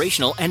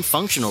operational and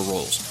functional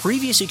roles.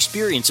 Previous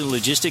experience in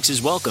logistics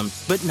is welcome,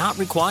 but not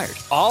required.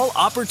 All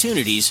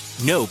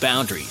opportunities, no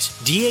boundaries.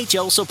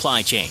 DHL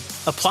Supply Chain.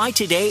 Apply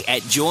today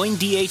at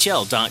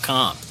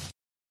joindhl.com.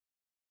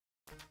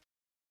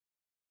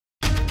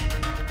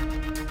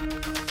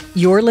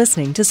 You're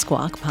listening to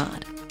Squawk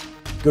Pod.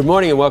 Good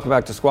morning and welcome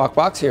back to Squawk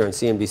Box here on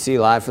CNBC,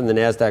 live from the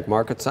NASDAQ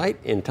market site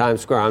in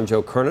Times Square. I'm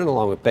Joe Kernan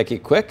along with Becky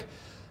Quick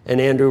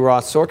and Andrew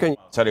Ross Sorkin.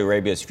 Saudi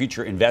Arabia's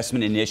Future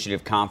Investment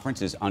Initiative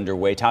conference is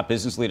underway. Top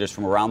business leaders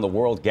from around the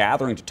world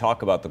gathering to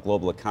talk about the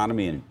global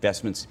economy and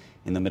investments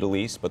in the Middle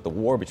East. But the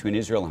war between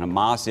Israel and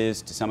Hamas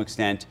is, to some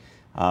extent,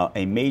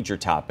 a major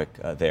topic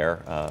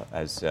there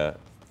as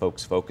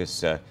folks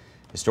focus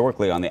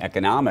historically on the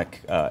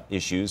economic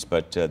issues.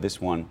 But this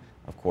one,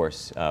 of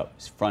course,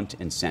 is front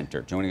and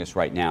center. Joining us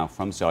right now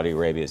from Saudi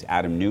Arabia is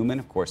Adam Neumann,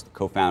 of course, the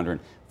co-founder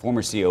and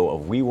former CEO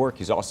of WeWork.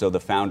 He's also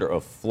the founder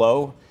of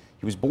Flow.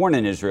 He was born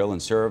in Israel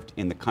and served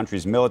in the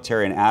country's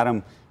military. And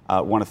Adam, I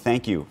want to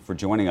thank you for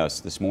joining us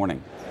this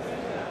morning.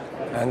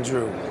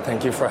 Andrew,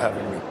 thank you for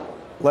having me.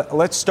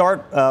 Let's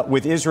start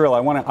with Israel.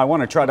 I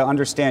want to try to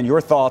understand your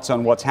thoughts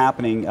on what's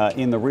happening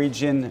in the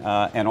region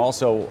and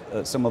also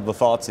some of the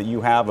thoughts that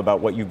you have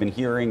about what you've been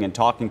hearing and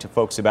talking to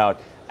folks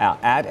about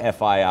at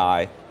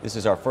FII. This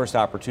is our first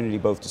opportunity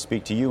both to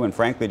speak to you and,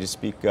 frankly, to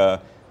speak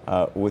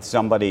with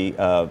somebody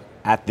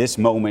at this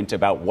moment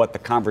about what the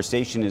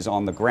conversation is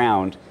on the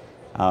ground.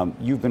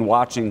 You've been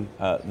watching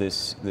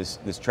this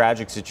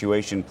tragic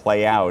situation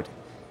play out.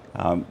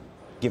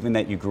 Given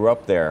that you grew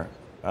up there,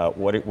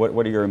 what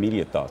are your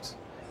immediate thoughts?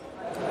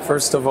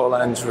 First of all,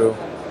 Andrew,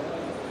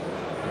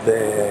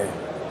 the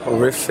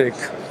horrific,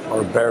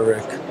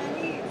 barbaric,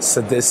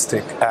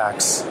 sadistic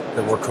acts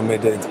that were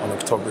committed on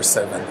October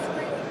 7th,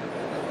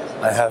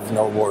 I have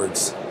no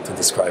words to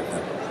describe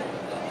them.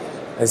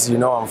 As you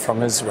know, I'm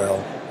from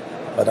Israel,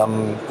 but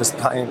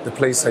the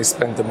place I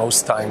spent the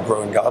most time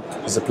growing up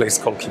is a place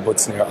called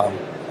Kibbutz Nir Am,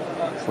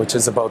 which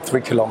is about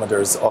 3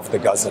 kilometers off the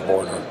Gaza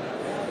border.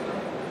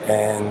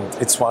 And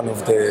it's one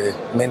of the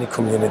many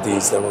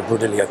communities that were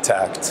brutally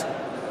attacked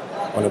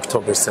on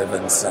October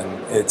 7th, and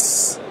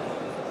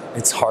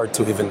it's hard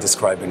to even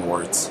describe in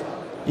words.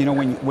 You know,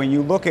 when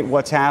you look at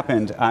what's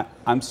happened,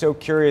 I'm so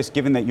curious,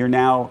 given that you're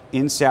now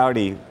in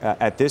Saudi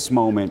at this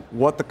moment,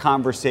 what the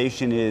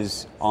conversation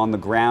is on the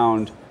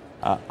ground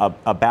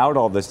about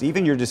all this.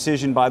 Even your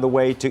decision, by the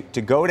way,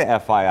 to go to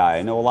FII.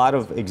 I know a lot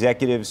of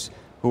executives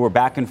who were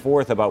back and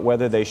forth about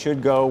whether they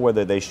should go,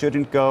 whether they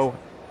shouldn't go.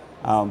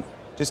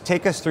 Just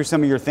take us through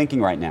some of your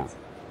thinking right now.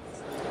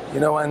 You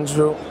know,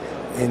 Andrew,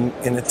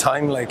 in a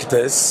time like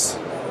this,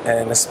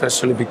 and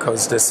especially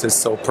because this is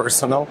so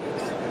personal,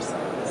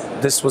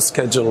 this was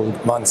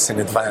scheduled months in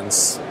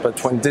advance.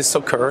 But when this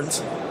occurred,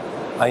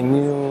 I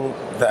knew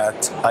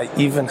that I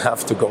even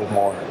have to go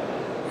more.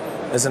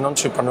 As an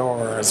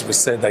entrepreneur, as we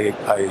said,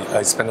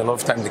 I spend a lot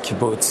of time in the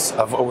kibbutz.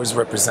 I've always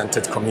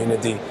represented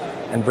community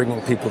and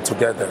bringing people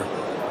together.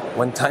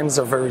 When times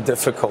are very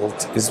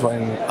difficult is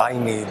when I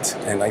need,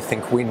 and I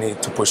think we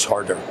need, to push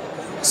harder.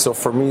 So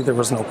for me, there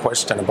was no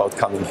question about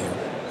coming here.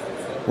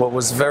 What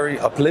was very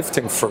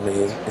uplifting for me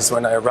is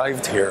when I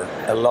arrived here,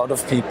 a lot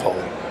of people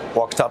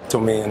walked up to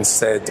me and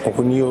said,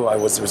 who knew I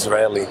was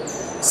Israeli,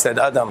 said,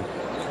 Adam,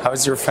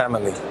 how's your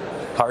family?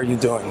 How are you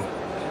doing?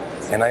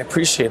 And I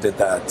appreciated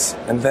that.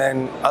 And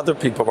then other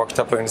people walked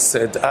up and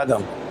said,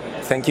 Adam,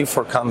 thank you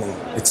for coming.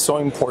 It's so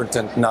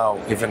important now,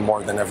 even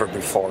more than ever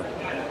before.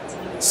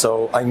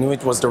 So I knew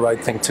it was the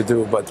right thing to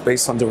do, but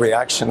based on the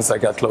reactions I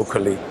got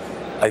locally,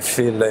 I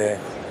feel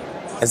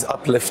as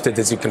uplifted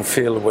as you can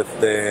feel with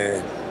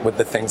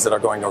the things that are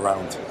going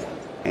around.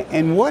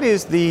 And what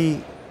is the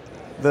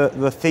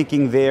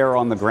thinking there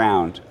on the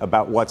ground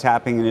about what's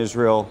happening in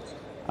Israel?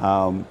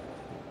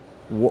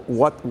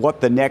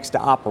 What the next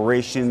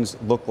operations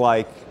look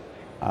like?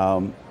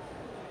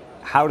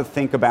 How to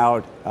think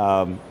about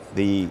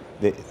the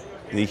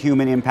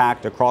human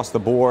impact across the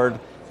board,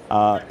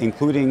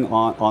 including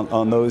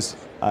on those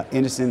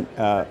innocent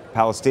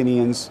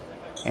Palestinians.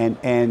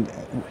 And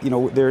you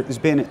know, there's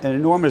been an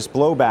enormous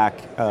blowback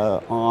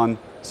on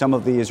some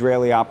of the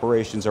Israeli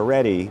operations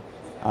already.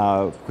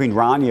 Queen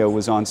Rania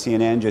was on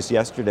CNN just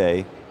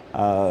yesterday,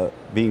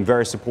 being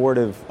very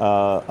supportive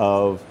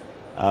of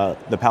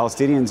the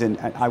Palestinians, and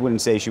I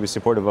wouldn't say she was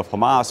supportive of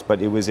Hamas,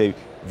 but it was a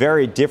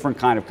very different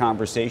kind of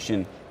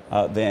conversation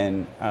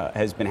than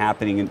has been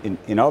happening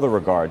in other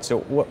regards. So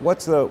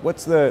what's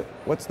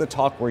the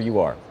talk where you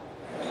are?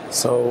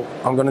 So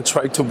I'm going to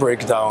try to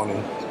break down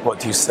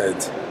what you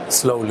said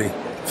slowly.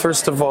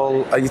 First of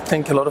all, I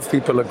think a lot of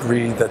people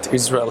agree that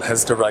Israel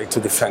has the right to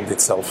defend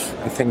itself.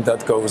 I think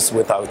that goes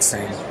without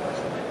saying.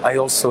 I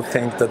also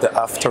think that the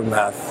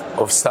aftermath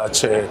of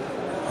such a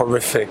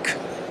horrific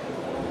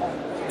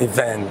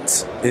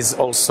event is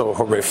also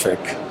horrific.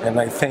 And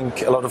I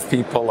think a lot of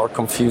people are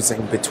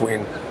confusing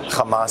between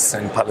Hamas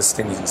and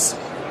Palestinians.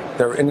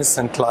 There are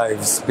innocent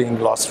lives being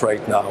lost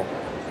right now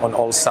on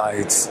all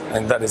sides,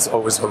 and that is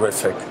always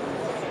horrific.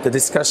 The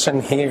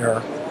discussion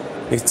here,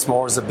 it's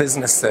more as a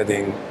business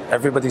setting.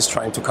 Everybody's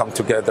trying to come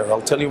together.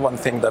 I'll tell you one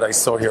thing that I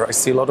saw here. I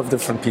see a lot of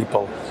different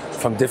people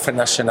from different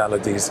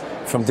nationalities,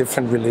 from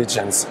different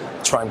religions,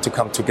 trying to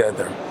come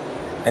together.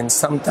 And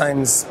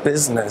sometimes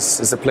business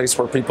is a place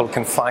where people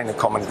can find a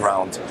common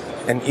ground,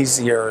 and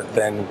easier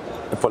than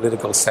a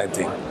political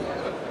setting.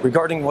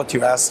 Regarding what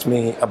you asked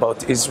me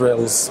about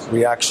Israel's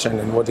reaction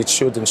and what it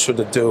should and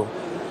shouldn't do,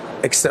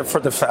 except for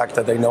the fact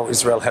that I know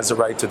Israel has a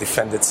right to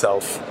defend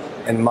itself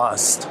and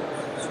must,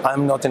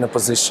 I'm not in a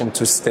position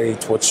to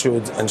state what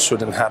should and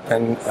shouldn't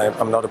happen.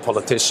 I'm not a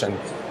politician.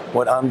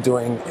 What I'm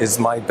doing is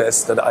my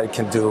best that I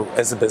can do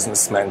as a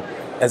businessman,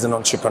 as an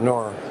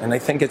entrepreneur. And I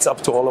think it's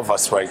up to all of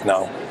us right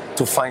now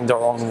to find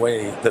our own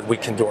way that we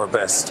can do our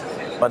best.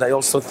 But I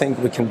also think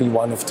we can be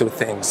one of two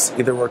things.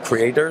 Either we're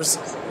creators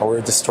or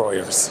we're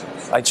destroyers.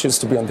 I choose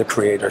to be on the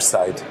creator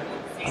side.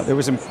 There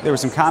were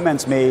some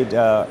comments made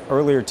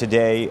earlier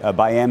today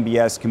by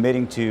MBS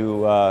committing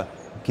to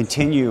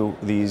continue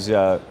these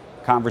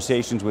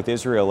conversations with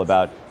Israel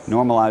about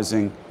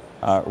normalizing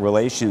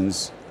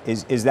relations.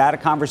 Is that a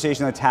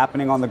conversation that's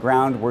happening on the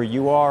ground where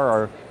you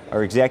are,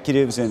 or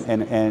executives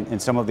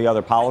and some of the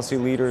other policy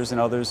leaders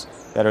and others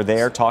that are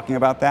there talking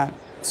about that?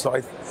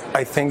 So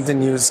I think the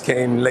news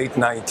came late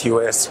night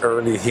US,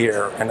 early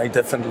here, and I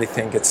definitely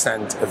think it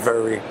sent a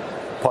very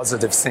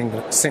positive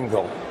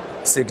signal.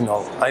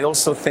 I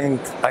also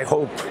think, I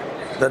hope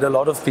that a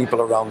lot of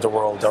people around the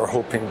world are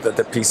hoping that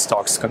the peace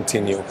talks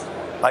continue.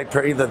 I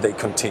pray that they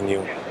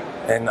continue.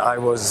 And I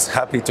was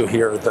happy to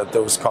hear that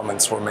those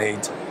comments were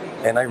made.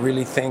 And I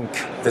really think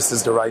this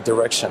is the right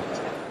direction.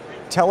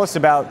 Tell us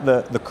about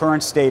the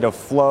current state of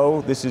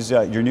Flow. This is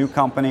your new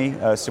company,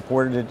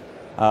 supported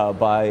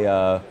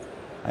by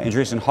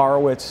Andreessen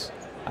Horowitz.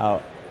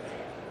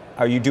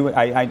 Are you doing?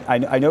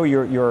 I know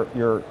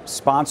you're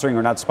sponsoring,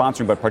 or not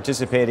sponsoring, but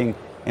participating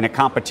in a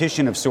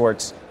competition of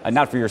sorts,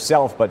 not for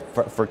yourself, but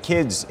for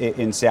kids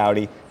in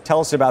Saudi. Tell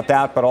us about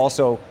that, but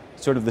also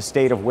sort of the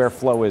state of where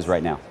Flow is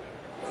right now.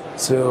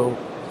 So,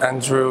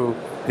 Andrew,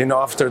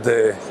 after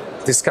the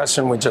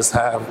discussion we just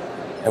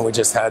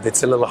had,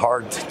 it's a little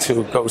hard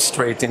to go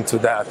straight into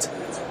that.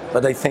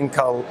 But I think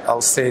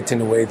I'll say it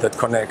in a way that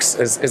connects.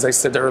 As I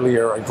said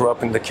earlier, I grew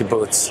up in the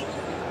kibbutz,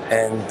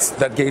 and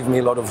that gave me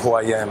a lot of who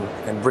I am.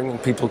 And bringing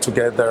people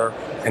together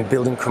and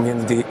building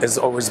community has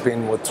always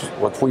been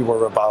what we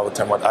were about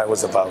and what I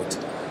was about.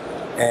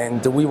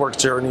 And the WeWork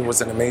journey was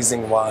an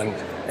amazing one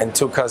and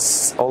took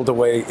us all the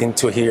way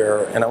into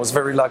here. And I was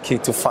very lucky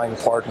to find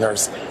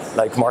partners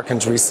like Mark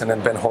Andreessen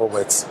and Ben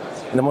Horowitz.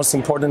 And the most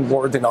important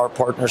word in our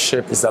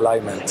partnership is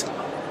alignment.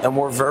 and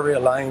we're very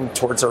aligned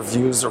towards our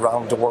views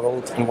around the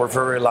world, and we're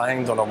very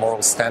aligned on our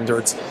moral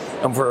standards,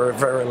 and we're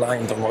very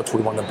aligned on what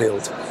we want to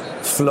build.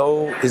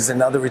 Flow is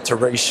another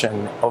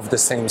iteration of the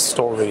same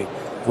story,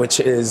 which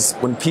is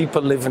when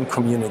people live in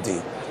community,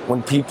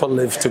 when people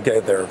live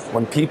together,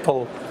 when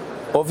people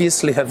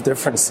obviously have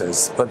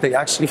differences, but they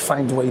actually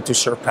find a way to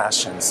share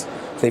passions.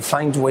 They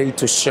find a way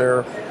to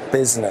share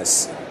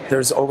business.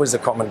 There's always a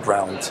common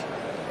ground.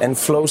 And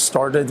Flow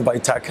started by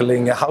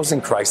tackling a housing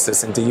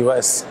crisis in the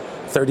US.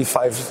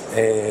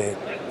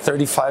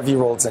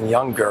 35-year-olds and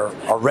younger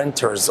are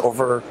renters,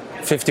 over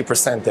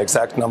 50%. The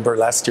exact number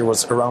last year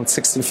was around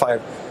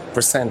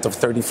 65% of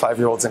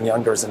 35-year-olds and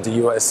youngers in the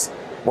US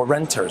were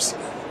renters.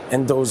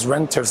 And those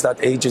renters,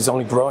 that age is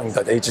only growing.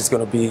 That age is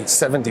going to be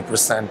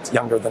 70%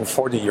 younger than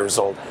 40 years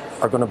old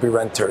are going to be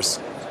renters.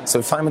 So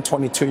if I'm a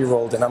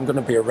 22-year-old and I'm going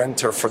to be a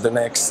renter for the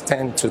next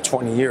 10 to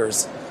 20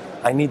 years,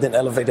 I need an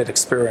elevated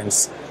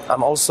experience.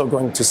 I'm also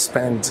going to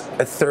spend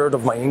a third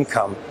of my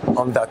income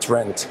on that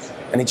rent.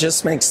 And it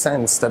just makes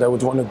sense that I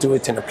would want to do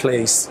it in a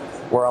place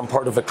where I'm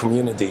part of a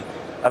community.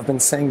 I've been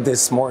saying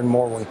this more and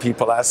more when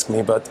people ask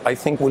me, but I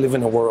think we live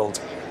in a world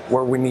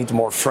where we need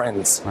more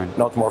friends,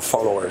 not more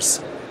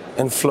followers.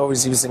 And Flow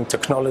is using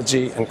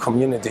technology and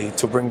community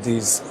to bring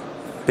these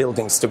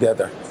buildings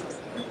together.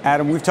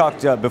 Adam, we've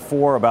talked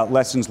before about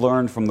lessons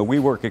learned from the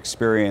WeWork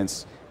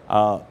experience,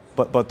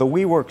 but the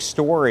WeWork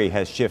story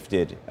has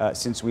shifted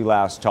since we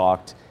last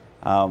talked.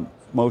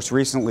 Most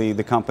recently,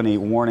 the company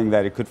warning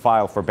that it could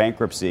file for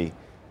bankruptcy.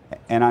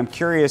 And I'm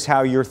curious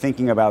how you're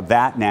thinking about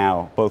that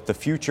now, both the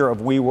future of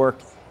WeWork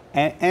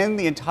and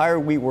the entire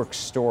WeWork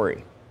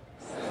story.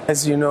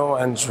 As you know,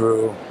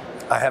 Andrew,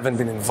 I haven't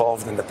been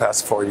involved in the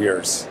past 4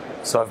 years.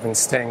 So I've been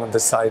staying on the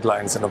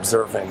sidelines and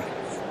observing.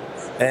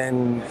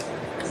 And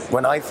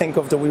when I think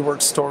of the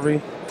WeWork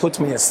story, put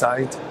me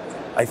aside,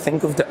 I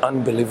think of the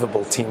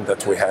unbelievable team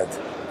that we had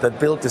that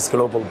built this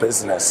global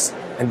business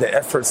and the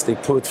efforts they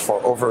put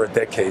for over a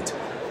decade.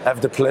 I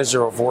have the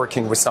pleasure of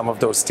working with some of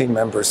those team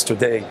members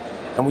today,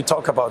 and we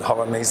talk about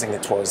how amazing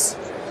it was.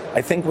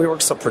 I think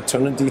WeWork's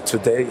opportunity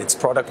today, its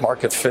product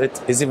market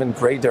fit, is even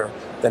greater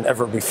than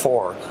ever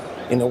before.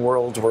 In a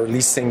world where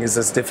leasing is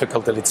as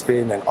difficult as it's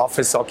been, and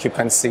office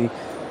occupancy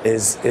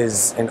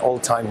is in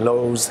all-time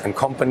lows, and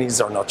companies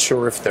are not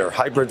sure if they're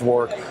hybrid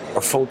work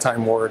or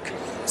full-time work.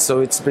 So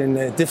it's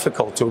been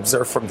difficult to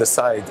observe from the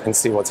side and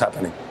see what's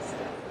happening.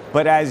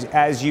 But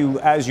as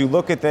you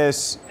look at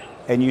this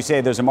and you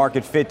say there's a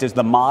market fit, does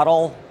the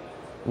model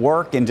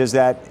work, and does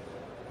that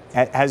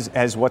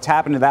has what's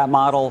happened to that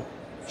model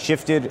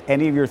shifted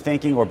any of your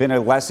thinking or been a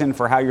lesson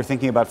for how you're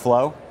thinking about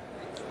Flow?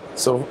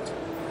 So,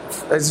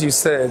 as you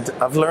said,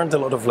 I've learned a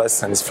lot of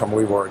lessons from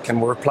WeWork,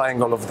 and we're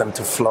applying all of them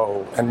to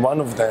Flow. And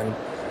one of them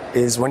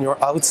is when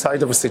you're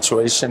outside of a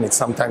situation, it's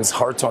sometimes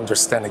hard to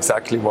understand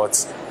exactly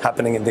what's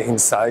happening in the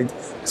inside.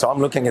 So I'm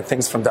looking at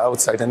things from the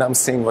outside, and I'm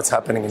seeing what's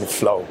happening in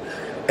Flow.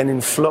 And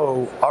in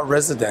Flow, our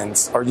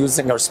residents are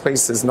using our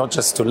spaces not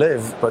just to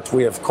live, but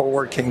we have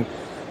co-working,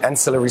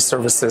 ancillary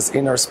services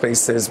in our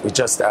spaces. We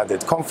just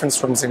added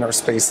conference rooms in our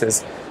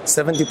spaces.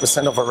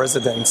 70% of our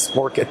residents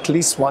work at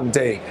least one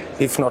day,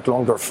 if not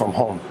longer, from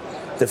home.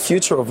 The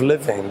future of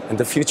living and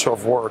the future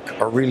of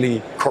work are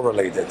really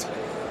correlated.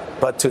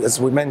 But as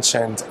we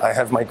mentioned, I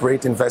have my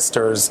great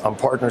investors. I'm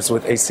partners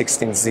with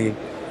A16Z.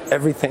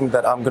 Everything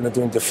that I'm going to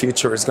do in the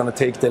future is going to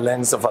take the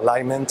lens of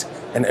alignment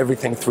and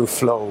everything through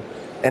Flow.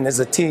 And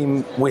as a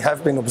team, we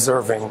have been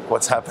observing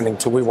what's happening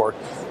to WeWork.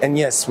 And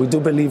yes, we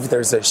do believe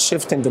there's a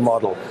shift in the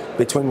model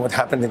between what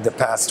happened in the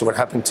past to what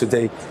happened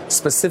today,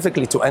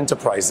 specifically to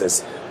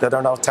enterprises that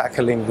are now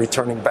tackling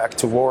returning back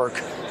to work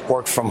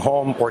from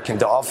home, work in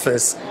the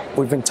office.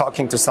 We've been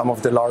talking to some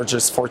of the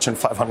largest Fortune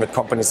 500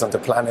 companies on the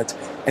planet,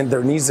 and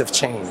their needs have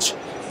changed.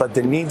 But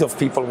the need of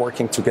people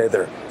working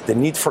together, the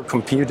need for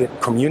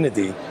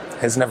community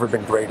has never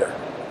been greater.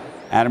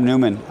 Adam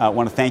Neumann, I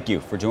want to thank you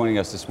for joining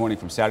us this morning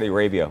from Saudi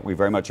Arabia. We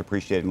very much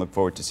appreciate it and look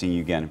forward to seeing you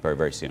again very,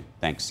 very soon.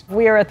 Thanks.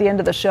 We are at the end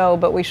of the show,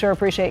 but we sure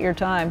appreciate your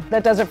time.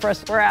 That does it for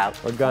us. We're out.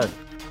 We're done.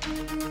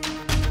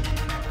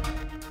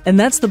 And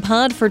that's the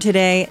pod for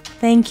today.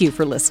 Thank you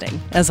for listening,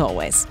 as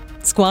always.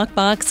 Squawk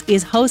Box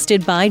is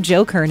hosted by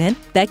Joe Kernan,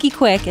 Becky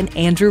Quick, and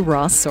Andrew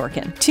Ross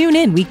Sorkin. Tune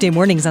in weekday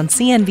mornings on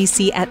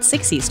CNBC at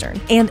 6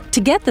 Eastern. And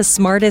to get the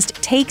smartest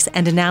takes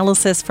and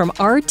analysis from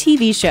our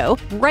TV show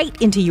right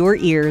into your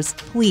ears,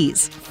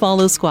 please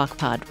follow Squawk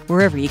Pod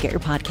wherever you get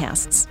your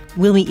podcasts.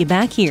 We'll meet you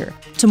back here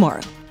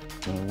tomorrow.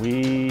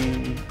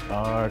 We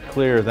are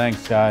clear.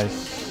 Thanks,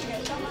 guys.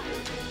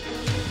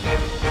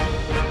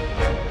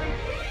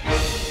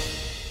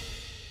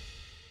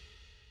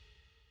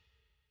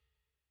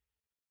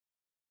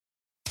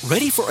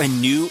 Ready for a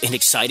new and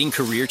exciting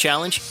career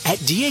challenge? At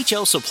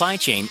DHL Supply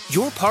Chain,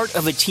 you're part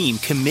of a team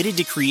committed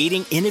to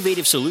creating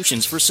innovative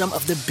solutions for some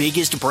of the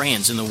biggest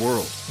brands in the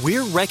world.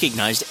 We're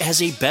recognized as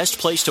a best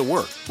place to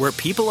work, where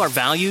people are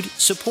valued,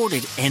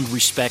 supported, and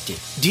respected.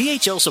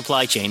 DHL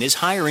Supply Chain is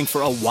hiring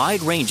for a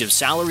wide range of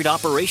salaried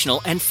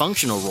operational and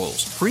functional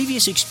roles.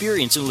 Previous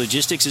experience in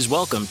logistics is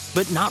welcome,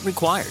 but not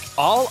required.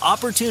 All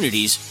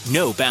opportunities,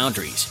 no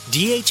boundaries.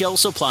 DHL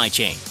Supply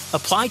Chain.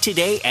 Apply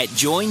today at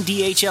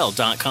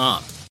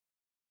joindhl.com.